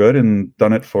darn good, and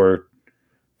done it for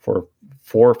 4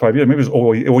 or 5 years. Maybe it was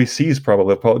OEC's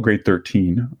probably grade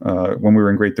 13, when we were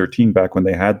in grade 13 back when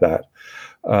they had that.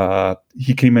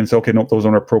 He came in and said, okay, no, those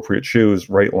aren't appropriate shoes,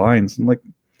 right lines. I'm like,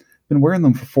 been wearing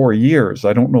them for 4 years.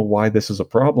 I don't know why this is a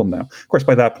problem now. Of course,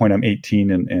 by that point, I'm 18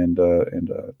 and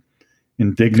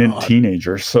indignant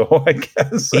teenager. So I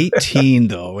guess 18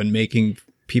 though, and making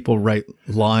people write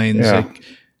lines. Yeah. Like,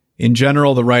 in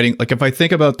general, the writing, like if I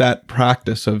think about that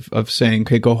practice of saying,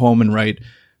 okay, go home and write,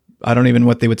 I don't even know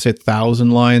what they would say,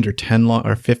 1,000 lines or 10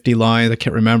 or 50 lines. I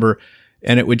can't remember.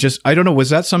 And it would just, I don't know,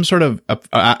 was that some sort of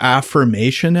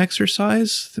affirmation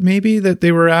exercise maybe that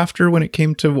they were after when it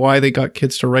came to why they got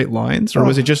kids to write lines? Or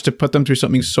was it just to put them through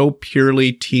something so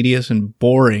purely tedious and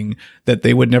boring that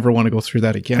they would never want to go through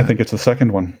that again? I think it's the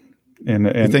second one. And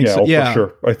so? Yeah, for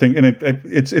sure. I think, and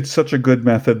it's such a good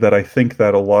method that I think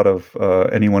that a lot of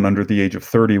anyone under the age of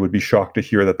 30 would be shocked to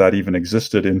hear that even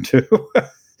existed into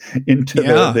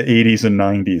the 80s and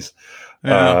 90s.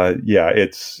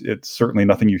 It's certainly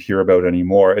nothing you hear about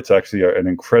anymore. It's actually an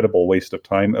incredible waste of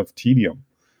time, of tedium.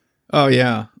 Oh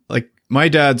yeah. Like my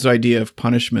dad's idea of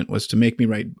punishment was to make me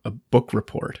write a book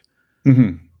report.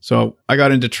 Mm-hmm. So I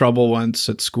got into trouble once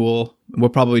at school. We'll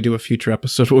probably do a future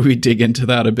episode where we dig into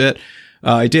that a bit.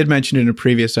 I did mention in a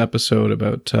previous episode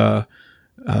about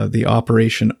the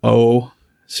Operation O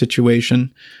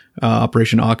situation,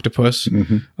 Operation Octopus.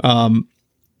 Mm-hmm.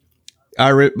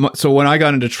 So when I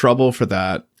got into trouble for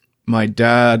that, my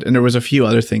dad, and there was a few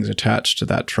other things attached to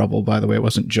that trouble, by the way, it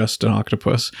wasn't just an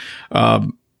octopus.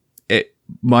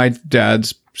 My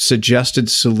dad's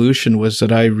suggested solution was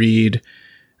that I read,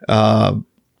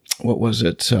 what was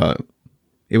it?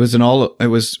 It was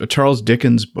a Charles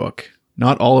Dickens book,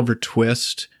 not Oliver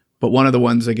Twist, but one of the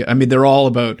ones they're all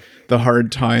about the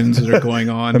hard times that are going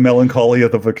on. The melancholy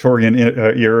of the Victorian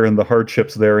era and the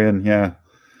hardships therein. Yeah.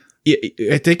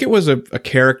 I think it was a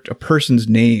character, a person's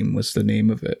name was the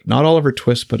name of it. Not Oliver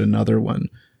Twist, but another one.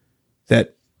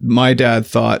 that my dad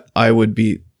thought I would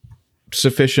be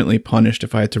sufficiently punished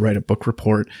if I had to write a book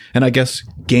report, and I guess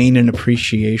gain an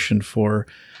appreciation for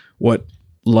what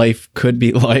life could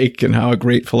be like and how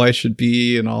grateful I should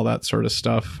be and all that sort of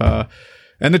stuff.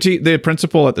 And the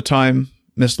principal at the time,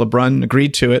 Miss LeBrun,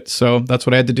 agreed to it. So that's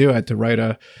what I had to do. I had to write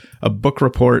a book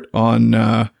report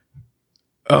on,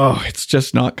 it's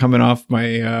just not coming off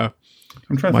my,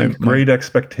 I'm trying to think. Great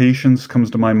Expectations comes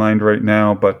to my mind right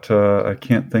now, but I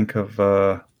can't think of,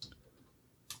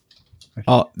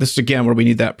 this is again where we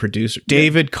need that producer,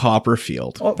 David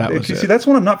Copperfield. Oh, that's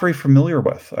one I'm not very familiar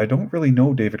with. I don't really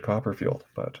know David Copperfield,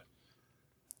 but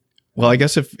well, I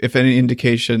guess if any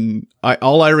indication,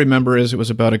 all I remember is it was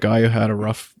about a guy who had a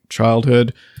rough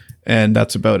childhood, and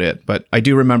that's about it. But I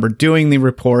do remember doing the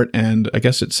report, and I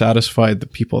guess it satisfied the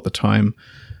people at the time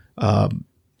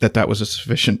that was a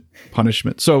sufficient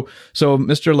punishment. So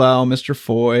Mr. Lau, Mr.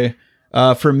 Foy.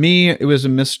 For me, it was a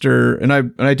Mr. And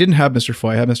I didn't have Mr. Foy.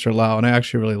 I had Mr. Lau, and I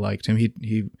actually really liked him.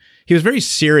 He was very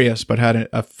serious, but had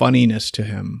a funniness to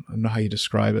him. I don't know how you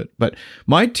describe it. But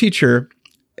my teacher,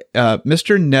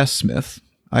 Mr. Nesmith,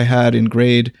 I had in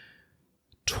grade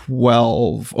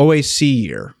 12, OAC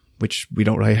year, which we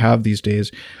don't really have these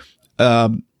days.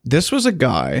 This was a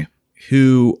guy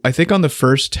who I think on the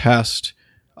first test,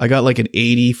 I got like an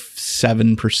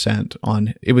 87%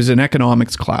 on, it was an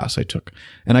economics class I took,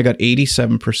 and I got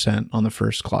 87% on the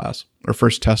first class or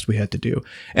first test we had to do.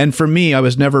 And for me, I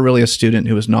was never really a student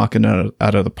who was knocking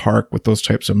out of the park with those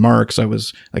types of marks. I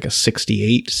was like a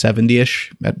 68,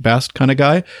 70-ish at best kind of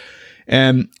guy.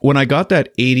 And when I got that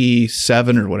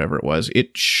 87 or whatever it was,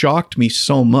 it shocked me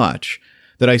so much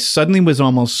that I suddenly was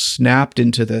almost snapped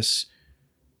into this,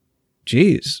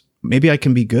 geez, maybe I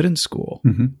can be good in school.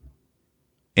 Mm-hmm.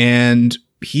 And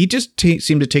he just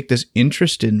seemed to take this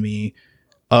interest in me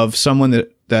of someone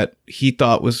that he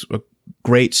thought was a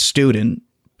great student,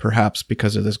 perhaps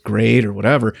because of this grade or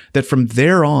whatever, that from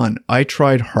there on, I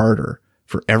tried harder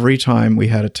for every time we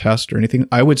had a test or anything.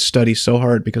 I would study so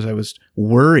hard because I was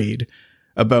worried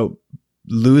about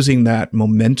losing that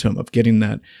momentum of getting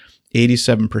that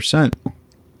 87%.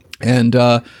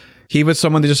 And he was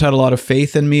someone that just had a lot of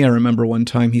faith in me. I remember one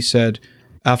time he said,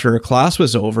 after a class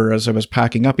was over, as I was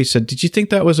packing up, he said, "Did you think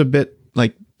that was a bit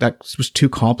like that was too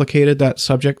complicated, that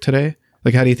subject today?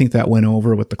 Like, how do you think that went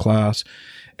over with the class?"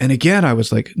 And again, I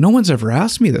was like, no one's ever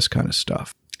asked me this kind of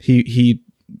stuff. He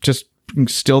just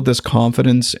instilled this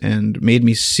confidence and made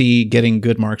me see getting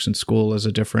good marks in school as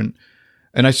a different,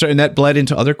 and that bled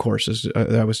into other courses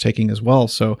that I was taking as well.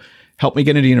 So helped me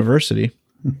get into university.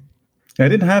 I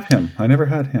didn't have him. I never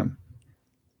had him.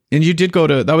 And you did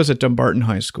that was at Dumbarton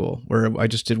High School, where I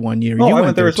just did 1 year. Oh, you I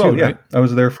went there as well, too, yeah. right? I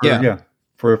was there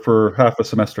for half a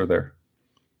semester there.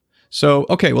 So,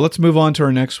 okay, well, let's move on to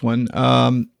our next one.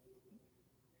 All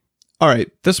right,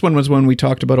 this one was one we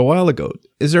talked about a while ago.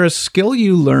 Is there a skill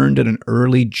you learned at an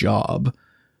early job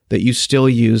that you still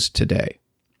use today?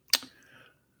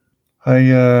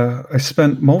 I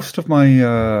spent most of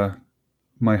my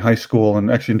my high school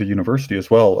and actually into university as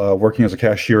well working as a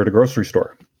cashier at a grocery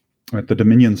store. At the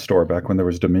Dominion store back when there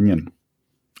was Dominion.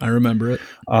 I remember it.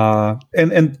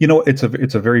 And you know, it's a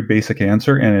very basic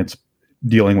answer, and it's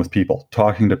dealing with people,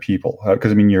 talking to people.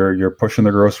 Because I mean, you're pushing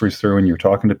the groceries through, and you're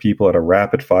talking to people at a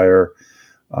rapid fire,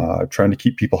 trying to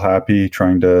keep people happy,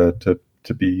 trying to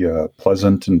be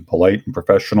pleasant and polite and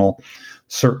professional.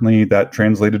 Certainly, that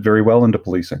translated very well into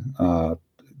policing.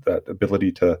 That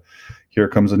ability to, here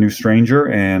comes a new stranger,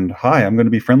 and hi, I'm going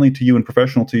to be friendly to you and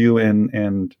professional to you,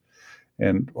 and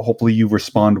hopefully you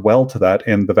respond well to that.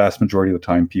 And the vast majority of the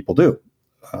time people do.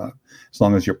 As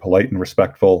long as you're polite and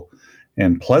respectful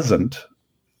and pleasant,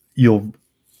 you'll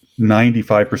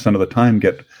 95% of the time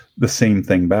get the same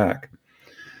thing back.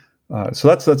 So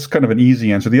that's kind of an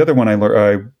easy answer. The other one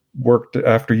I worked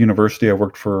after university. I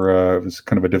worked for, it was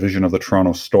kind of a division of the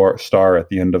Toronto Star at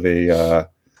the end of the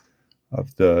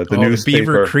newspaper.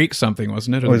 Beaver Creek something,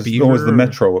 wasn't it? It was the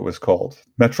Metro, it was called.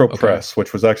 Metro Press,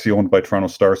 which was actually owned by Toronto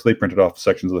Star. So they printed off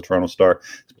sections of the Toronto Star.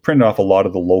 Printed off a lot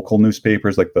of the local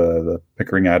newspapers, like the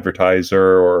Pickering Advertiser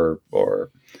or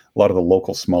a lot of the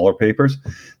local smaller papers.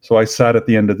 So I sat at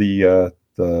the end of the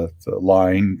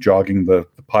line, jogging the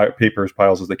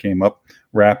piles as they came up,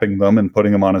 wrapping them and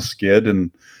putting them on a skid,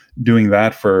 and doing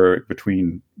that for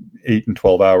between 8 and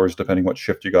 12 hours, depending what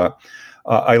shift you got.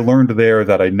 I learned there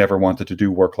that I never wanted to do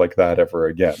work like that ever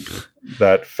again.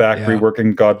 That factory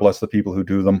working, God bless the people who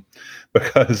do them,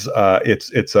 because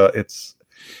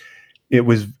it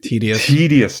was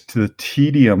tedious to the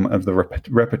tedium of the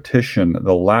repetition,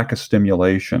 the lack of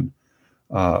stimulation.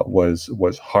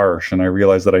 was harsh, and I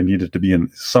realized that I needed to be in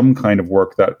some kind of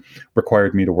work that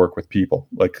required me to work with people,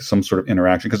 like some sort of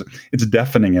interaction, because it's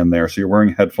deafening in there. So you're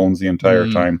wearing headphones the entire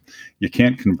time. You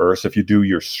can't converse. If you do,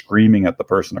 you're screaming at the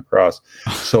person across.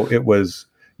 So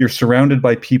you're surrounded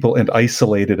by people and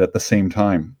isolated at the same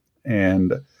time.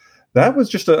 And that was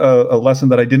just a lesson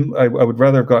that I would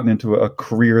rather have gotten into a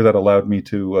career that allowed me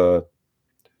to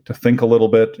think a little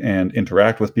bit and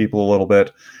interact with people a little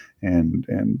bit,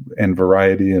 and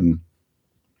variety and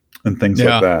things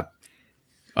like that.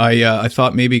 I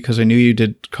thought maybe because I knew you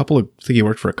did I think you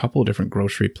worked for a couple of different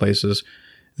grocery places,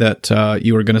 that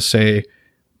you were going to say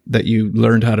that you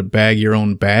learned how to bag your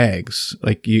own bags.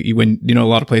 Like you when a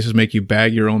lot of places make you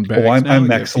bag your own bags. Oh,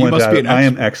 I'm excellent at it. I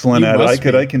am excellent at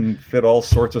it. I can fit all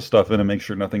sorts of stuff in and make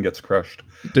sure nothing gets crushed.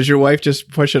 Does your wife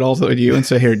just push it all to you and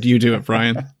say, "Here, do you do it,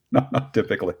 Brian"? No, not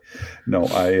typically. No,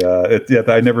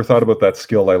 I never thought about that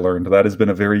skill I learned. That has been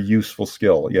a very useful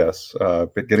skill. Yes,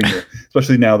 but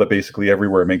especially now that basically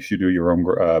everywhere makes you do your own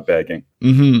bagging.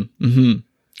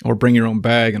 Or bring your own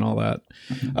bag and all that.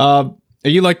 Are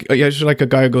you like a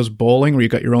guy who goes bowling where you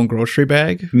got your own grocery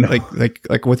bag? No.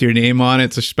 Like with your name on it?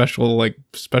 It's a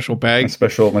special bag.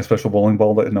 My special bowling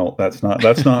ball. No, that's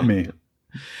not me.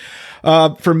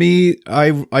 For me,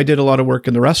 I did a lot of work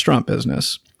in the restaurant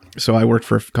business. So I worked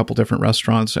for a couple different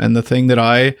restaurants, and the thing that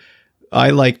I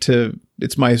like to,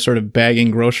 it's my sort of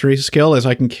bagging grocery skill, is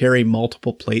I can carry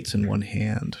multiple plates in one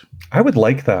hand. I would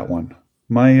like that one.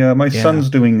 My son's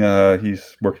doing,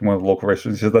 he's working with a local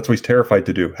restaurant. He says that's what he's terrified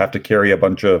to do, have to carry a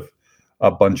bunch of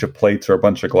plates or a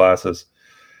bunch of glasses.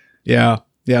 Yeah.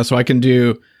 So I can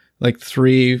do I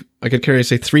could carry,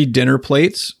 say, 3 dinner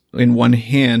plates in one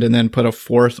hand and then put a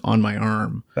fourth on my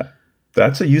arm.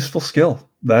 That's a useful skill.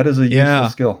 That is a useful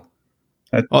skill.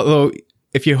 Although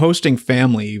if you're hosting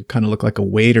family, you kind of look like a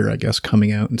waiter, I guess,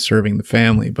 coming out and serving the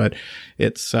family. But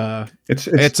it's a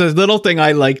little thing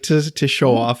I like to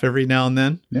show off every now and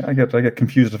then. Yeah, I get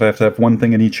confused if I have to have one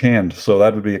thing in each hand. So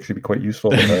that would actually be quite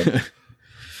useful.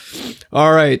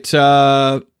 All right.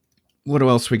 What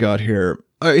else we got here?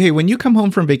 Hey, when you come home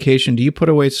from vacation, do you put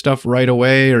away stuff right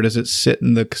away, or does it sit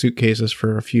in the suitcases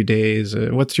for a few days?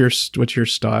 What's your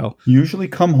style? Usually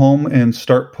come home and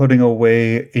start putting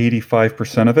away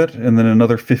 85% of it, and then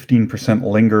another 15%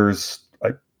 lingers.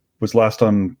 I was last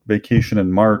on vacation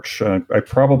in March. I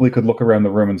probably could look around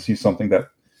the room and see something that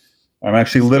I'm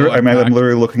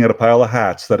literally looking at a pile of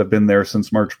hats that have been there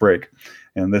since March break.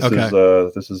 And this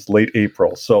is late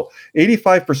April. So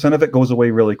 85% of it goes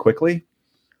away really quickly.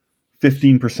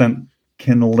 15%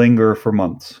 can linger for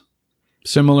months.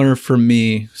 Similar for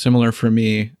me.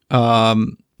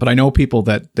 But I know people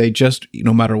that they just,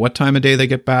 no matter what time of day they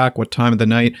get back, what time of the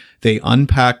night, they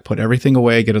unpack, put everything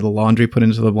away, get the laundry put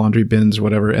into the laundry bins,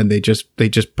 whatever, and they just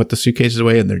put the suitcases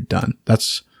away and they're done.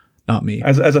 That's not me.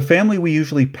 As a family, we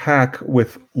usually pack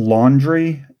with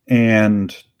laundry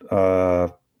and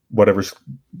whatever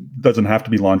doesn't have to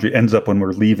be laundry ends up when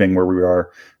we're leaving where we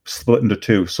are, split into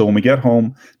 2. So when we get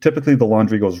home, typically the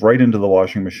laundry goes right into the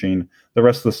washing machine. The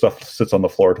rest of the stuff sits on the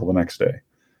floor till the next day.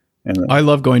 And I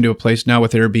love going to a place now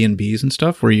with Airbnbs and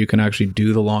stuff where you can actually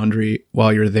do the laundry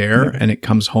while you're there and it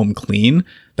comes home clean.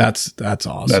 That's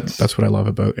awesome. That's what I love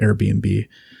about Airbnb.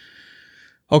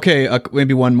 Okay,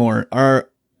 maybe one more.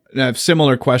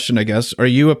 Similar question, I guess. Are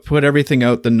you a put everything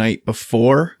out the night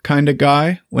before kind of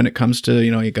guy when it comes to,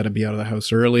 you got to be out of the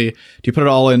house early? Do you put it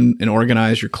all in and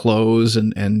organize your clothes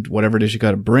and whatever it is you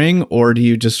got to bring? Or do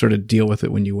you just sort of deal with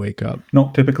it when you wake up?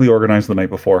 No, typically organize the night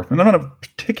before. And I'm not a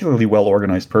particularly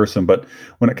well-organized person, but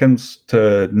when it comes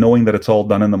to knowing that it's all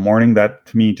done in the morning, that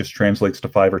to me just translates to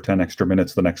 5 or 10 extra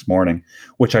minutes the next morning,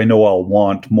 which I know I'll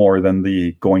want more than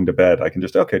the going to bed. I can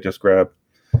just grab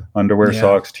underwear,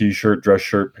 socks, t-shirt,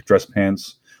 dress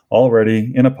pants, all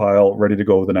ready in a pile, ready to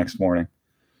go the next morning.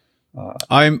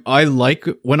 I like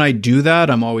when I do that.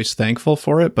 I'm always thankful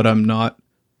for it, but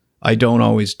I don't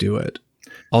always do it.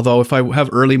 Although if I have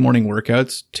early morning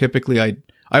workouts, typically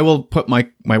I will put my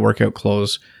workout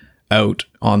clothes out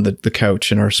on the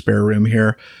couch in our spare room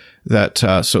here. That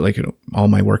all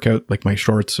my workout, like my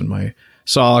shorts and my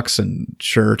socks and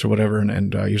shirt or whatever,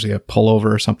 and usually a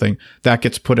pullover or something that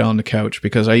gets put on the couch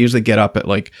because I usually get up at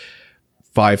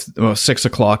 6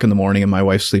 o'clock in the morning and my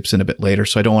wife sleeps in a bit later.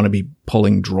 So I don't want to be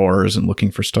pulling drawers and looking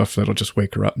for stuff that'll just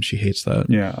wake her up, and she hates that.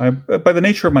 Yeah. By the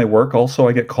nature of my work, also,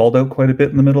 I get called out quite a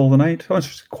bit in the middle of the night. Well, it's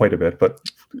just quite a bit, but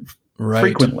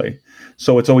frequently.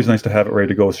 So it's always nice to have it ready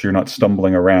to go so you're not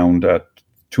stumbling around at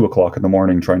 2 o'clock in the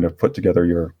morning trying to put together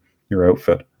your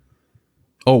outfit.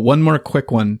 Oh, one more quick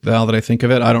one now that I think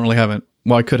of it. I don't really have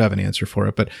I could have an answer for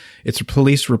it, but it's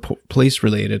police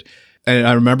related. And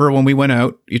I remember when we went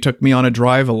out, you took me on a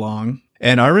drive along.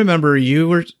 And I remember you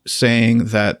were saying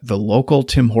that the local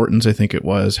Tim Hortons, I think it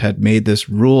was, had made this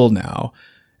rule now.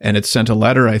 And it sent a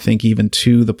letter, I think, even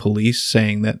to the police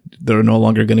saying that they're no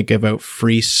longer going to give out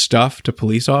free stuff to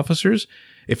police officers,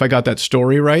 if I got that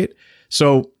story right.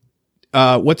 So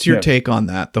what's your take on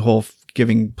that, the whole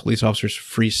giving police officers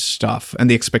free stuff and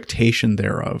the expectation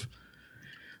thereof?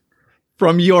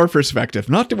 From your perspective,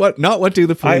 not what do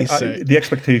the police say? The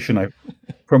expectation,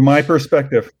 from my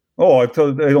perspective, I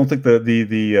don't think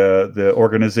the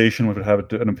organization would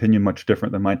have an opinion much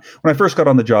different than mine. When I first got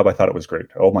on the job, I thought it was great.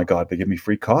 Oh my God, they give me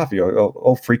free coffee.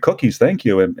 Oh, free cookies, thank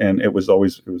you. And it was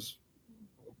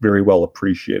very well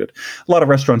appreciated. A lot of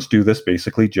restaurants do this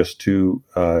basically just to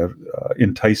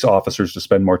entice officers to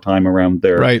spend more time around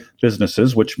their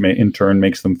businesses, which in turn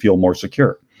makes them feel more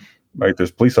secure. Right? There's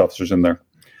police officers in there.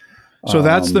 So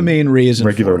that's the main reason.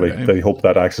 Regularly, for it, they hope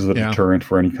that acts as a deterrent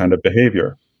for any kind of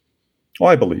behavior. Well,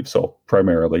 I believe so,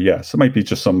 primarily, yes. It might be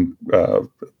just some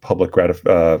public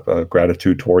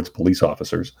gratitude towards police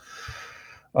officers.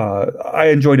 I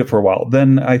enjoyed it for a while.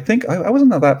 Then I think I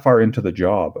wasn't that far into the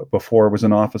job before I was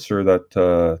an officer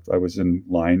that I was in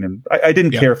line. And I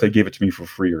didn't care if they gave it to me for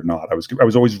free or not. I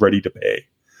was always ready to pay.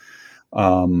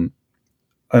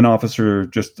 An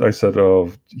officer I said,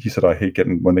 he said, I hate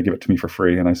getting when they give it to me for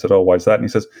free. And I said, why is that? And he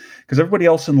says, because everybody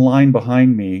else in line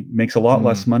behind me makes a lot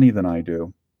less money than I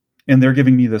do. And they're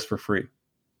giving me this for free.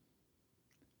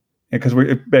 Because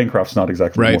Bancroft's not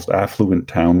exactly the most affluent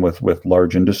town with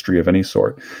large industry of any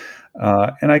sort.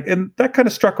 And that kind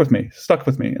of stuck with me.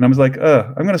 And I was like,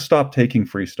 I'm going to stop taking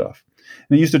free stuff.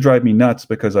 And it used to drive me nuts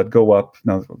because I'd go up.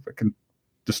 Now, I can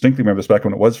distinctly remember this back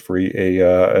when it was free.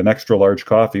 An extra large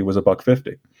coffee was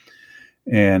 $1.50.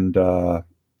 And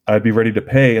I'd be ready to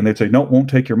pay, and they'd say, no, won't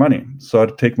take your money. So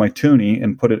I'd take my toonie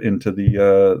and put it into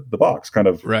the box, kind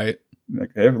of. Right.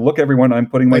 Like, hey, look, everyone, I'm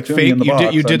putting my toonie in the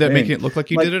box. You did that, making it look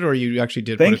like you did it, or you actually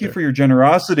did? Thank you for your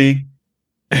generosity.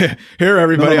 Here,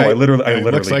 everybody. No, I literally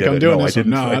looks like did I'm it. doing No, this.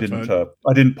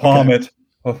 I didn't palm it.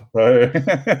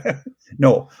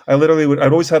 No, I literally would.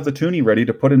 I'd always have the toonie ready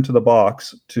to put into the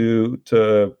box to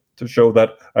show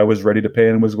that I was ready to pay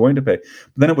and was going to pay.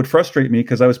 But then it would frustrate me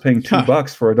because I was paying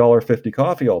 $2 for $1.50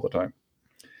 coffee all the time.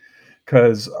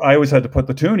 Because I always had to put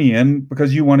the toonie in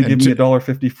because you want to give me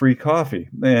 $1.50 free coffee.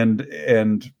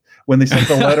 And when they sent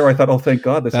the letter, I thought, oh, thank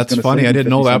God. That's funny. I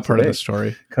didn't know that part of the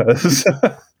story. Because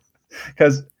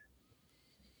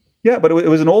yeah, but it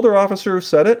was an older officer who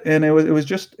said it. And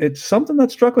it's something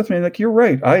that struck with me. Like, you're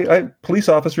right. Police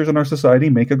officers in our society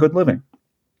make a good living.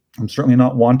 I'm certainly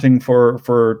not wanting for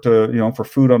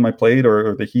food on my plate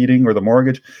or the heating or the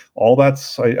mortgage. All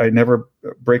that's, I never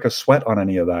break a sweat on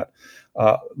any of that.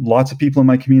 Lots of people in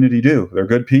my community do. They're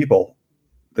good people.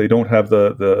 They don't have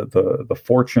the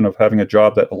fortune of having a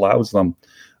job that allows them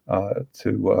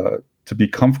to be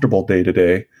comfortable day to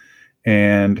day.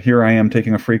 And here I am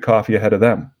taking a free coffee ahead of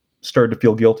them. Started to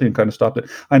feel guilty and kind of stopped it.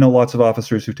 I know lots of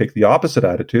officers who take the opposite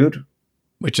attitude,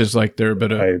 which is like they're a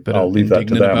bit I'll leave that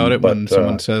to them, about it when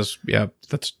someone says, "Yeah,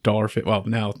 that's $1.50." Well,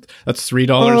 now that's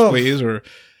 $3, please. Or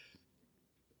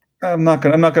I'm not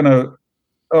gonna.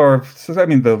 Or, I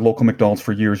mean, the local McDonald's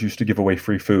for years used to give away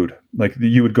free food. Like,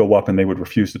 you would go up and they would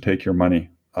refuse to take your money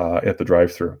at the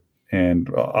drive-thru. And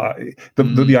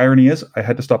the irony is, I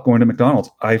had to stop going to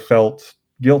McDonald's. I felt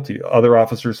guilty. Other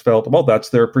officers felt, well, that's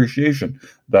their appreciation.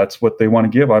 That's what they want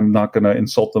to give. I'm not going to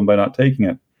insult them by not taking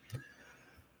it.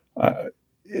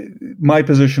 My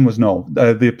position was no.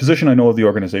 The position I know of the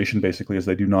organization basically is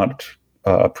they do not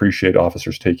appreciate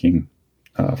officers taking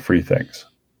free things.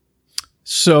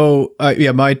 So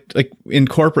in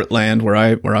corporate land where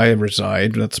I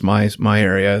reside, that's my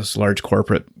area is large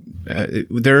corporate.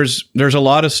 There's a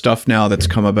lot of stuff now that's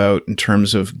come about in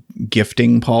terms of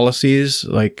gifting policies.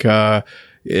 Like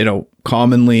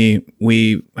commonly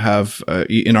we have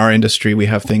in our industry we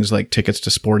have things like tickets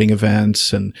to sporting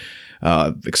events and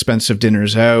expensive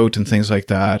dinners out and things like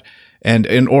that.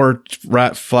 Or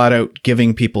flat out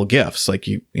giving people gifts, like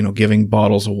giving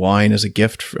bottles of wine as a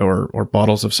gift or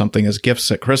bottles of something as gifts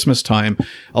at Christmas time.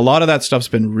 A lot of that stuff's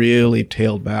been really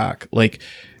tailed back.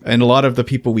 And a lot of the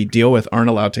people we deal with aren't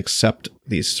allowed to accept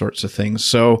these sorts of things.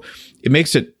 So it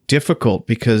makes it difficult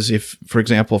because if, for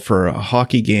example, for a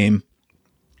hockey game,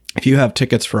 if you have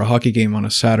tickets for a hockey game on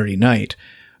a Saturday night,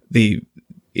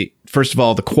 first of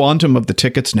all, the quantum of the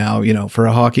tickets now, for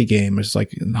a hockey game is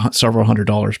like several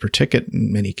 $100s per ticket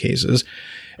in many cases.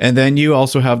 And then you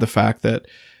also have the fact that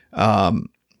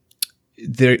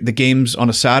the games on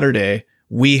a Saturday,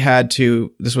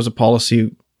 this was a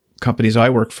policy companies I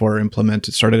work for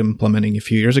started implementing a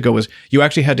few years ago, was you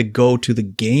actually had to go to the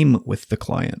game with the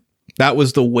client. that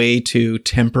was the way to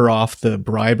temper off the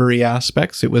bribery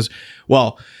aspects. It was,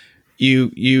 well,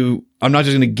 I'm not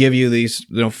just going to give you these,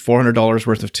 $400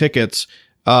 worth of tickets.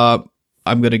 I'm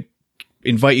going to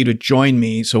invite you to join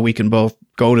me so we can both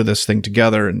go to this thing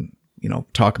together and,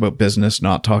 talk about business,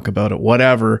 not talk about it,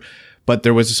 whatever. But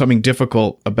there was something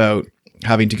difficult about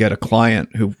having to get a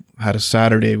client who had a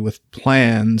Saturday with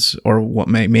plans or what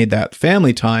made that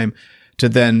family time to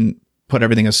then put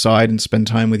everything aside and spend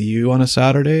time with you on a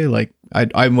Saturday. Like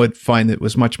I would find it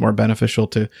was much more beneficial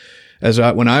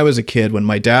when I was a kid, when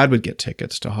my dad would get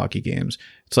tickets to hockey games,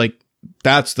 it's like,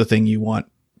 that's the thing you want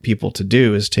people to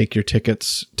do, is take the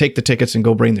tickets and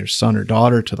go bring their son or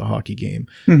daughter to the hockey game,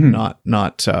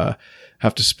 not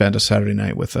have to spend a Saturday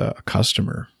night with a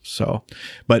customer. So,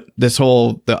 but there's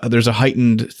a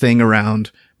heightened thing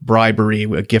around bribery.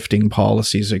 Gifting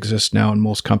policies exist now in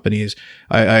most companies.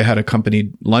 I had a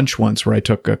company lunch once where I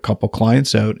took a couple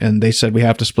clients out and they said, we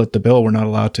have to split the bill. We're not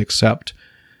allowed to accept,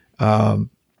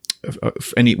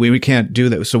 we can't do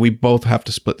that. So we both have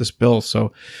to split this bill.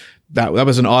 So that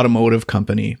was an automotive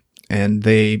company, and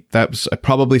that was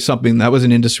probably something that was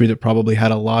an industry that probably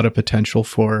had a lot of potential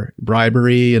for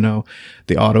bribery.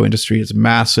 The auto industry is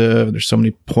massive. There's so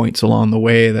many points along the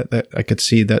way that I could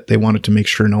see that they wanted to make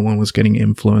sure no one was getting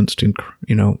influenced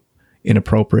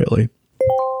inappropriately.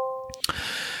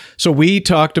 So we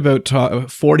talked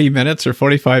about 40 minutes or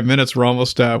 45 minutes. We're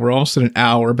almost at an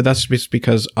hour, but that's just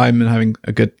because I'm having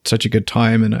such a good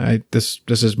time, and this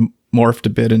has morphed a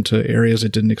bit into areas I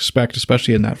didn't expect,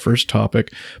 especially in that first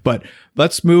topic. But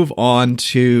let's move on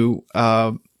to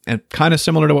and kind of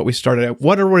similar to what we started at.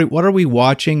 What are we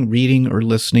watching, reading, or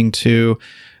listening to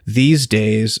these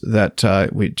days that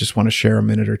we just want to share a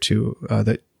minute or two?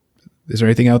 Is there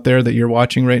anything out there that you're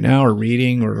watching right now, or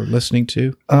reading, or listening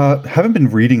to? Haven't been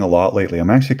reading a lot lately. I'm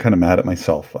actually kind of mad at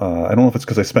myself. I don't know if it's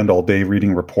because I spend all day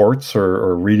reading reports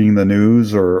or reading the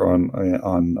news or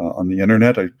on the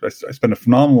internet. I spend a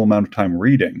phenomenal amount of time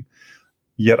reading,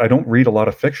 yet I don't read a lot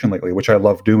of fiction lately, which I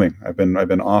love doing. I've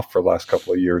been off for the last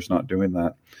couple of years not doing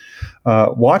that.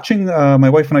 Watching, my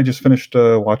wife and I just finished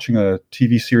watching a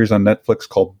TV series on Netflix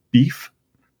called Beef.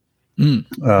 Haven't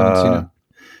seen it.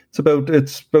 It's about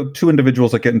two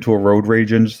individuals that get into a road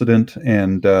rage incident,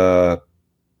 and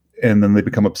then they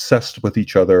become obsessed with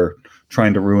each other,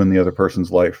 trying to ruin the other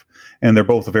person's life. And they're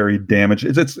both very damaged.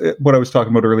 It's what I was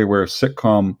talking about earlier, where a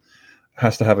sitcom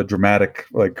has to have a dramatic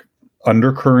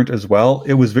undercurrent as well.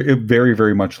 It was very,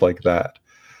 very much like that.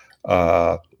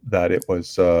 That it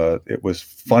was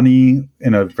funny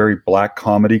in a very black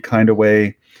comedy kind of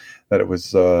way. That it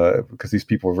was because these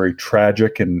people were very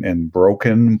tragic and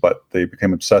broken, but they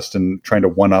became obsessed in trying to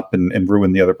one up and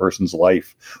ruin the other person's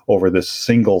life over this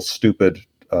single stupid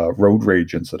road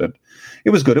rage incident.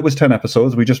 It was good. It was 10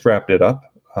 episodes. We just wrapped it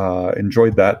up.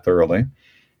 Enjoyed that thoroughly.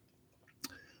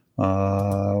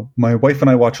 My wife and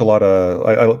I watch a lot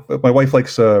of. My wife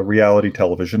likes reality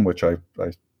television, which I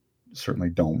certainly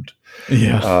don't.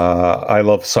 Yeah. I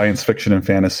love science fiction and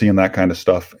fantasy and that kind of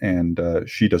stuff, and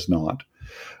she does not.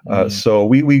 So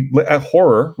we at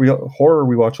horror we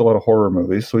watch a lot of horror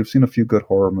movies. So we've seen a few good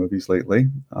horror movies lately.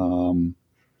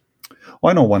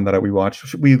 I know one that we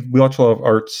watch. We watch a lot of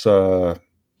arts.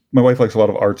 My wife likes a lot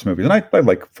of arts movies, and I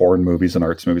like foreign movies and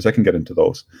arts movies. I can get into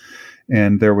those.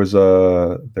 And there was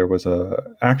a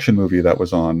action movie that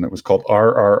was on. It was called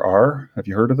RRR. Have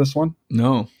you heard of this one?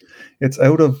 No. It's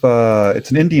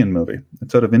it's an Indian movie.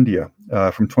 It's out of India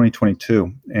from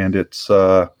 2022, and it's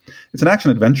an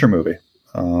action adventure movie.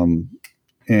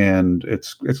 And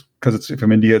it's because it's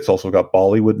from India. It's also got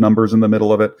Bollywood numbers in the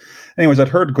middle of it. Anyways, I'd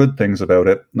heard good things about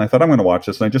it, and I thought I'm going to watch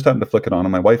this. And I just happened to flick it on,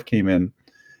 and my wife came in,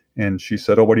 and she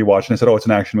said, "Oh, what are you watching?" I said, "Oh, it's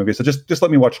an action movie." I said, "Just let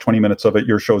me watch 20 minutes of it.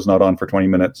 Your show's not on for 20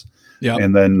 minutes, yeah,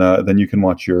 and then you can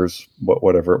watch yours,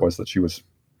 whatever it was that she was."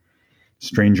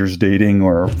 Strangers dating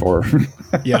or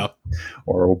yeah,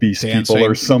 or obese dancing.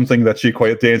 People or something that she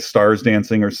stars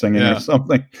dancing or singing or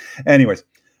something. Anyways,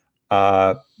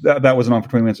 that wasn't on for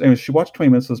 20 minutes. Anyways, she watched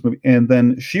 20 minutes of this movie, and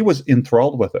then she was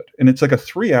enthralled with it. And it's like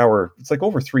it's like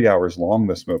over 3 hours long,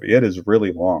 this movie. It is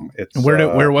really long. It's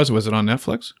where was it on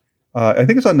Netflix? I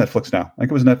think it's on Netflix now. I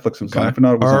think it was Netflix. If not,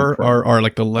 it was on R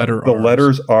like the letter. The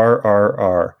letters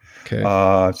R. Okay.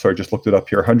 Sorry, just looked it up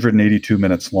here. 182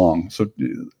 minutes long. So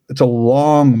it's a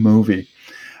long movie.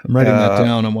 I'm writing that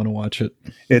down. I want to watch it.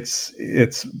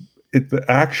 The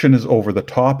action is over the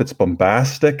top. It's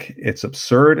bombastic. It's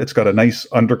absurd. It's got a nice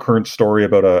undercurrent story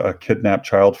about a kidnapped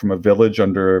child from a village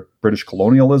under British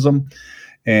colonialism.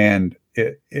 And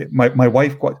my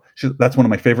wife, that's one of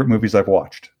my favorite movies I've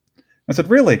watched. I said,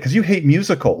 really? Because you hate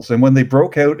musicals. And when they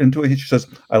broke out into it, she says,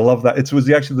 I love that. It was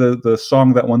actually the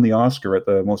song that won the Oscar at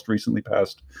the most recently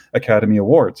passed Academy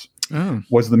Awards. Oh.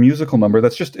 Was the musical number.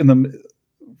 That's just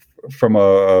from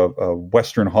a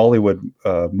Western Hollywood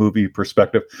movie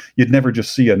perspective. You'd never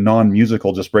just see a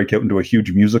non-musical just break out into a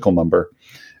huge musical number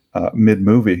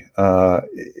mid-movie.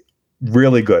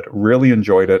 Really good. Really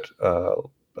enjoyed it.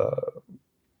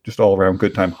 Just all around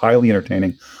good time. Highly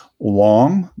entertaining.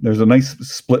 Long. There's a nice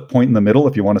split point in the middle.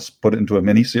 If you want to put it into a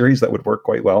mini series, that would work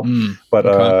quite well. But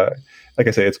okay. Like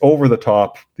I say, it's over the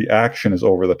top. The action is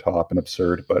over the top and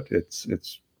absurd, but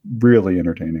it's really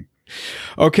entertaining.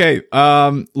 Okay.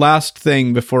 Last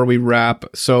thing before we wrap.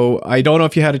 So I don't know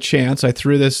if you had a chance. I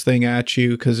threw this thing at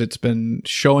you because it's been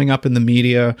showed up in the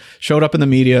media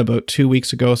about 2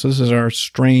 weeks ago. So this is our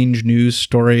strange news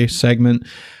story segment.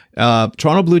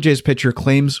 Toronto Blue Jays pitcher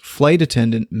claims flight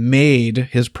attendant made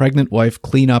his pregnant wife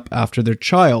clean up after their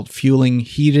child, fueling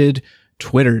heated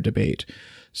Twitter debate.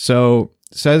 So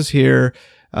it says here,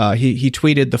 he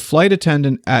tweeted, the flight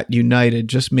attendant at United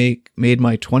just made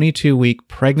my 22-week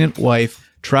pregnant wife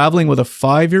traveling with a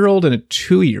 5-year-old and a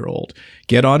 2-year-old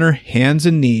get on her hands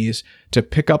and knees to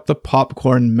pick up the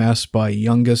popcorn mess by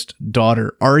youngest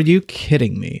daughter. Are you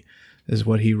kidding me? Is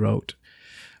what he wrote.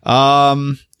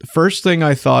 First thing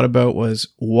I thought about was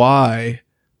why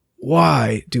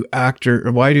do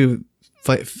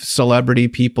celebrity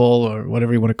people or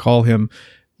whatever you want to call him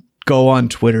go on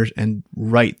Twitter and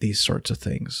write these sorts of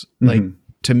things? Mm-hmm. Like,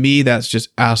 to me, that's just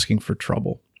asking for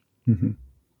trouble. Mm-hmm.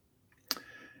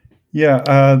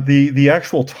 Yeah. The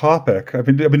actual topic, I've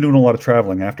been doing a lot of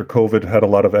traveling after COVID, had a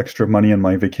lot of extra money in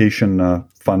my vacation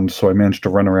fund. So I managed to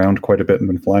run around quite a bit and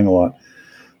been flying a lot.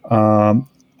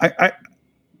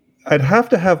 I'd have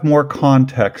to have more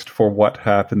context for what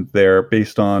happened there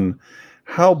based on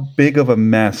how big of a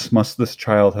mess must this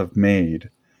child have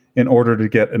made in order to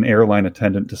get an airline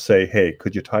attendant to say, hey,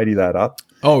 could you tidy that up?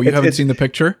 Oh, you haven't seen the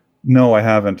picture? No, I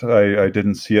haven't. I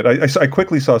didn't see it. I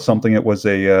quickly saw something. It was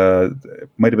it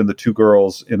might have been the two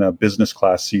girls in a business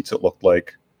class seats, it looked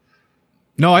like.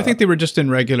 No, I think they were just in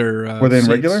regular Were they in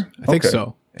seats. regular? I think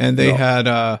so. And they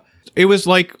had... it was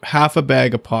like half a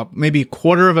bag of maybe a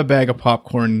quarter of a bag of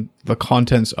popcorn. The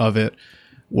contents of it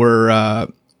were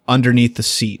underneath the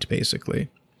seat, basically.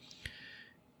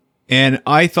 And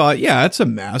I thought, yeah, it's a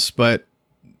mess, but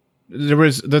there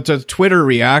was the Twitter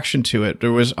reaction to it.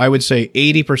 There was, I would say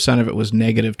 80% of it was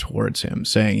negative towards him,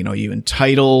 saying, you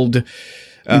entitled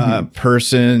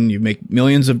person, you make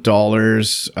millions of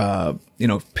dollars,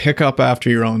 pick up after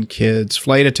your own kids.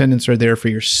 Flight attendants are there for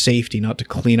your safety, not to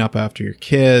clean up after your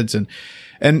kids. And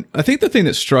I think the thing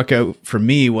that struck out for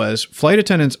me was flight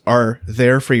attendants are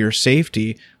there for your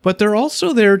safety, but they're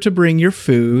also there to bring your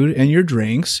food and your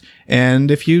drinks. And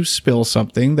if you spill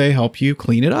something, they help you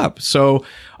clean it up. So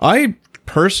I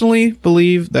personally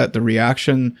believe that the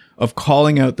reaction of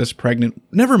calling out this pregnant,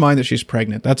 never mind that she's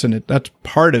pregnant, that's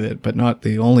part of it, but not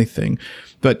the only thing.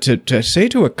 But to say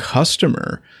to a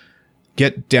customer,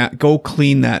 go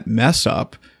clean that mess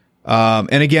up.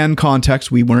 And again,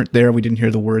 context, we weren't there. We didn't hear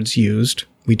the words used.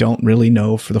 We don't really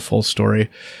know for the full story.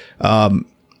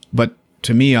 But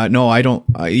to me, no, I don't.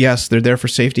 Yes, they're there for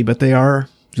safety, but they are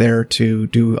there to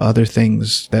do other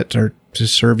things that are to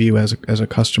serve you as a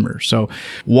customer. So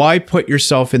why put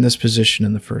yourself in this position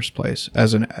in the first place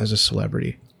as a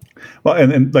celebrity? Well,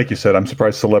 and like you said, I'm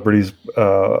surprised celebrities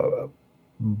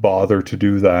bother to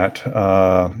do that.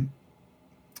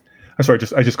 I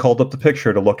just called up the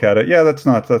picture to look at it. Yeah, that's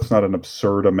not an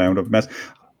absurd amount of mess.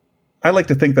 I like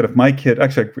to think that if my kid,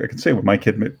 actually, I can say when my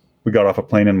kid, we got off a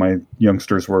plane and my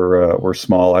youngsters were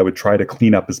small, I would try to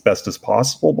clean up as best as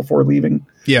possible before leaving.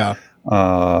 Yeah.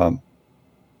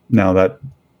 Now that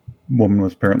woman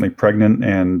was apparently pregnant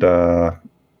and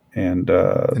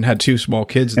had two small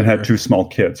kids. Had two small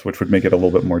kids, which would make it a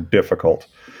little bit more difficult.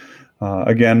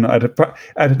 Again,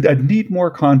 I'd need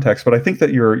more context, but I think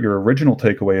that your original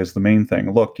takeaway is the main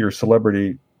thing. Look, you're a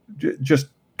celebrity. Just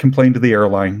complain to the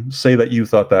airline, say that you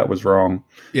thought that was wrong,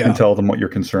 and tell them what your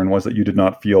concern was, that you did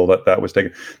not feel that was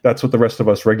taken. That's what the rest of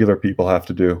us regular people have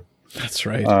to do. That's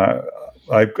right.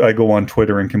 I go on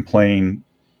Twitter and complain.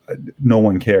 No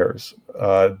one cares.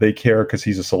 They care because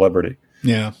he's a celebrity.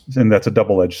 Yeah. And that's a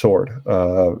double-edged sword.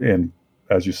 And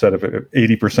as you said, if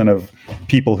 80% of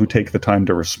people who take the time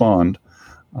to respond,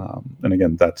 and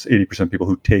again, that's 80% of people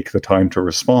who take the time to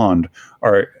respond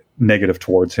are negative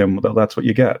towards him, that's what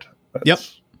you get.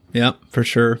 Yep, for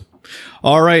sure.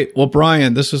 All right. Well,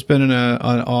 Brian, this has been an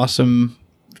awesome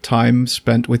time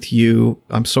spent with you.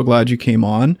 I'm so glad you came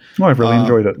on. Well, I've really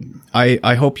enjoyed it.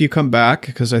 I hope you come back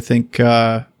because I think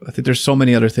there's so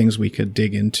many other things we could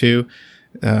dig into.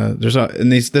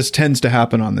 This tends to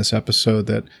happen on this episode,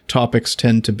 that topics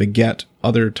tend to beget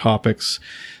other topics.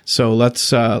 So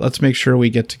let's make sure we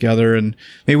get together and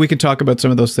maybe we can talk about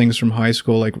some of those things from high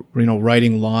school, like,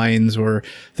 writing lines or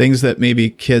things that maybe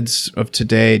kids of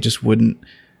today just wouldn't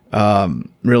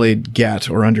really get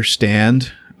or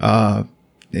understand.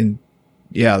 And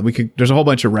yeah, there's a whole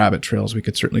bunch of rabbit trails we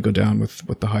could certainly go down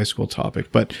with the high school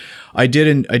topic, but I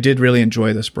did really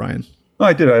enjoy this, Brian. Oh,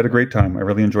 I did. I had a great time. I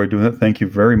really enjoyed doing it. Thank you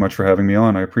very much for having me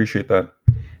on. I appreciate that.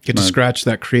 Get to scratch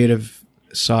that creative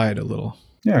side a little.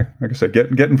 Yeah, like I said, get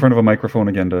in front of a microphone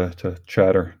again to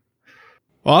chatter.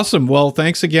 Awesome. Well,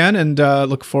 thanks again, and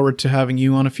look forward to having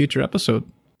you on a future episode.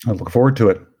 I look forward to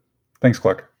it. Thanks,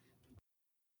 Clark.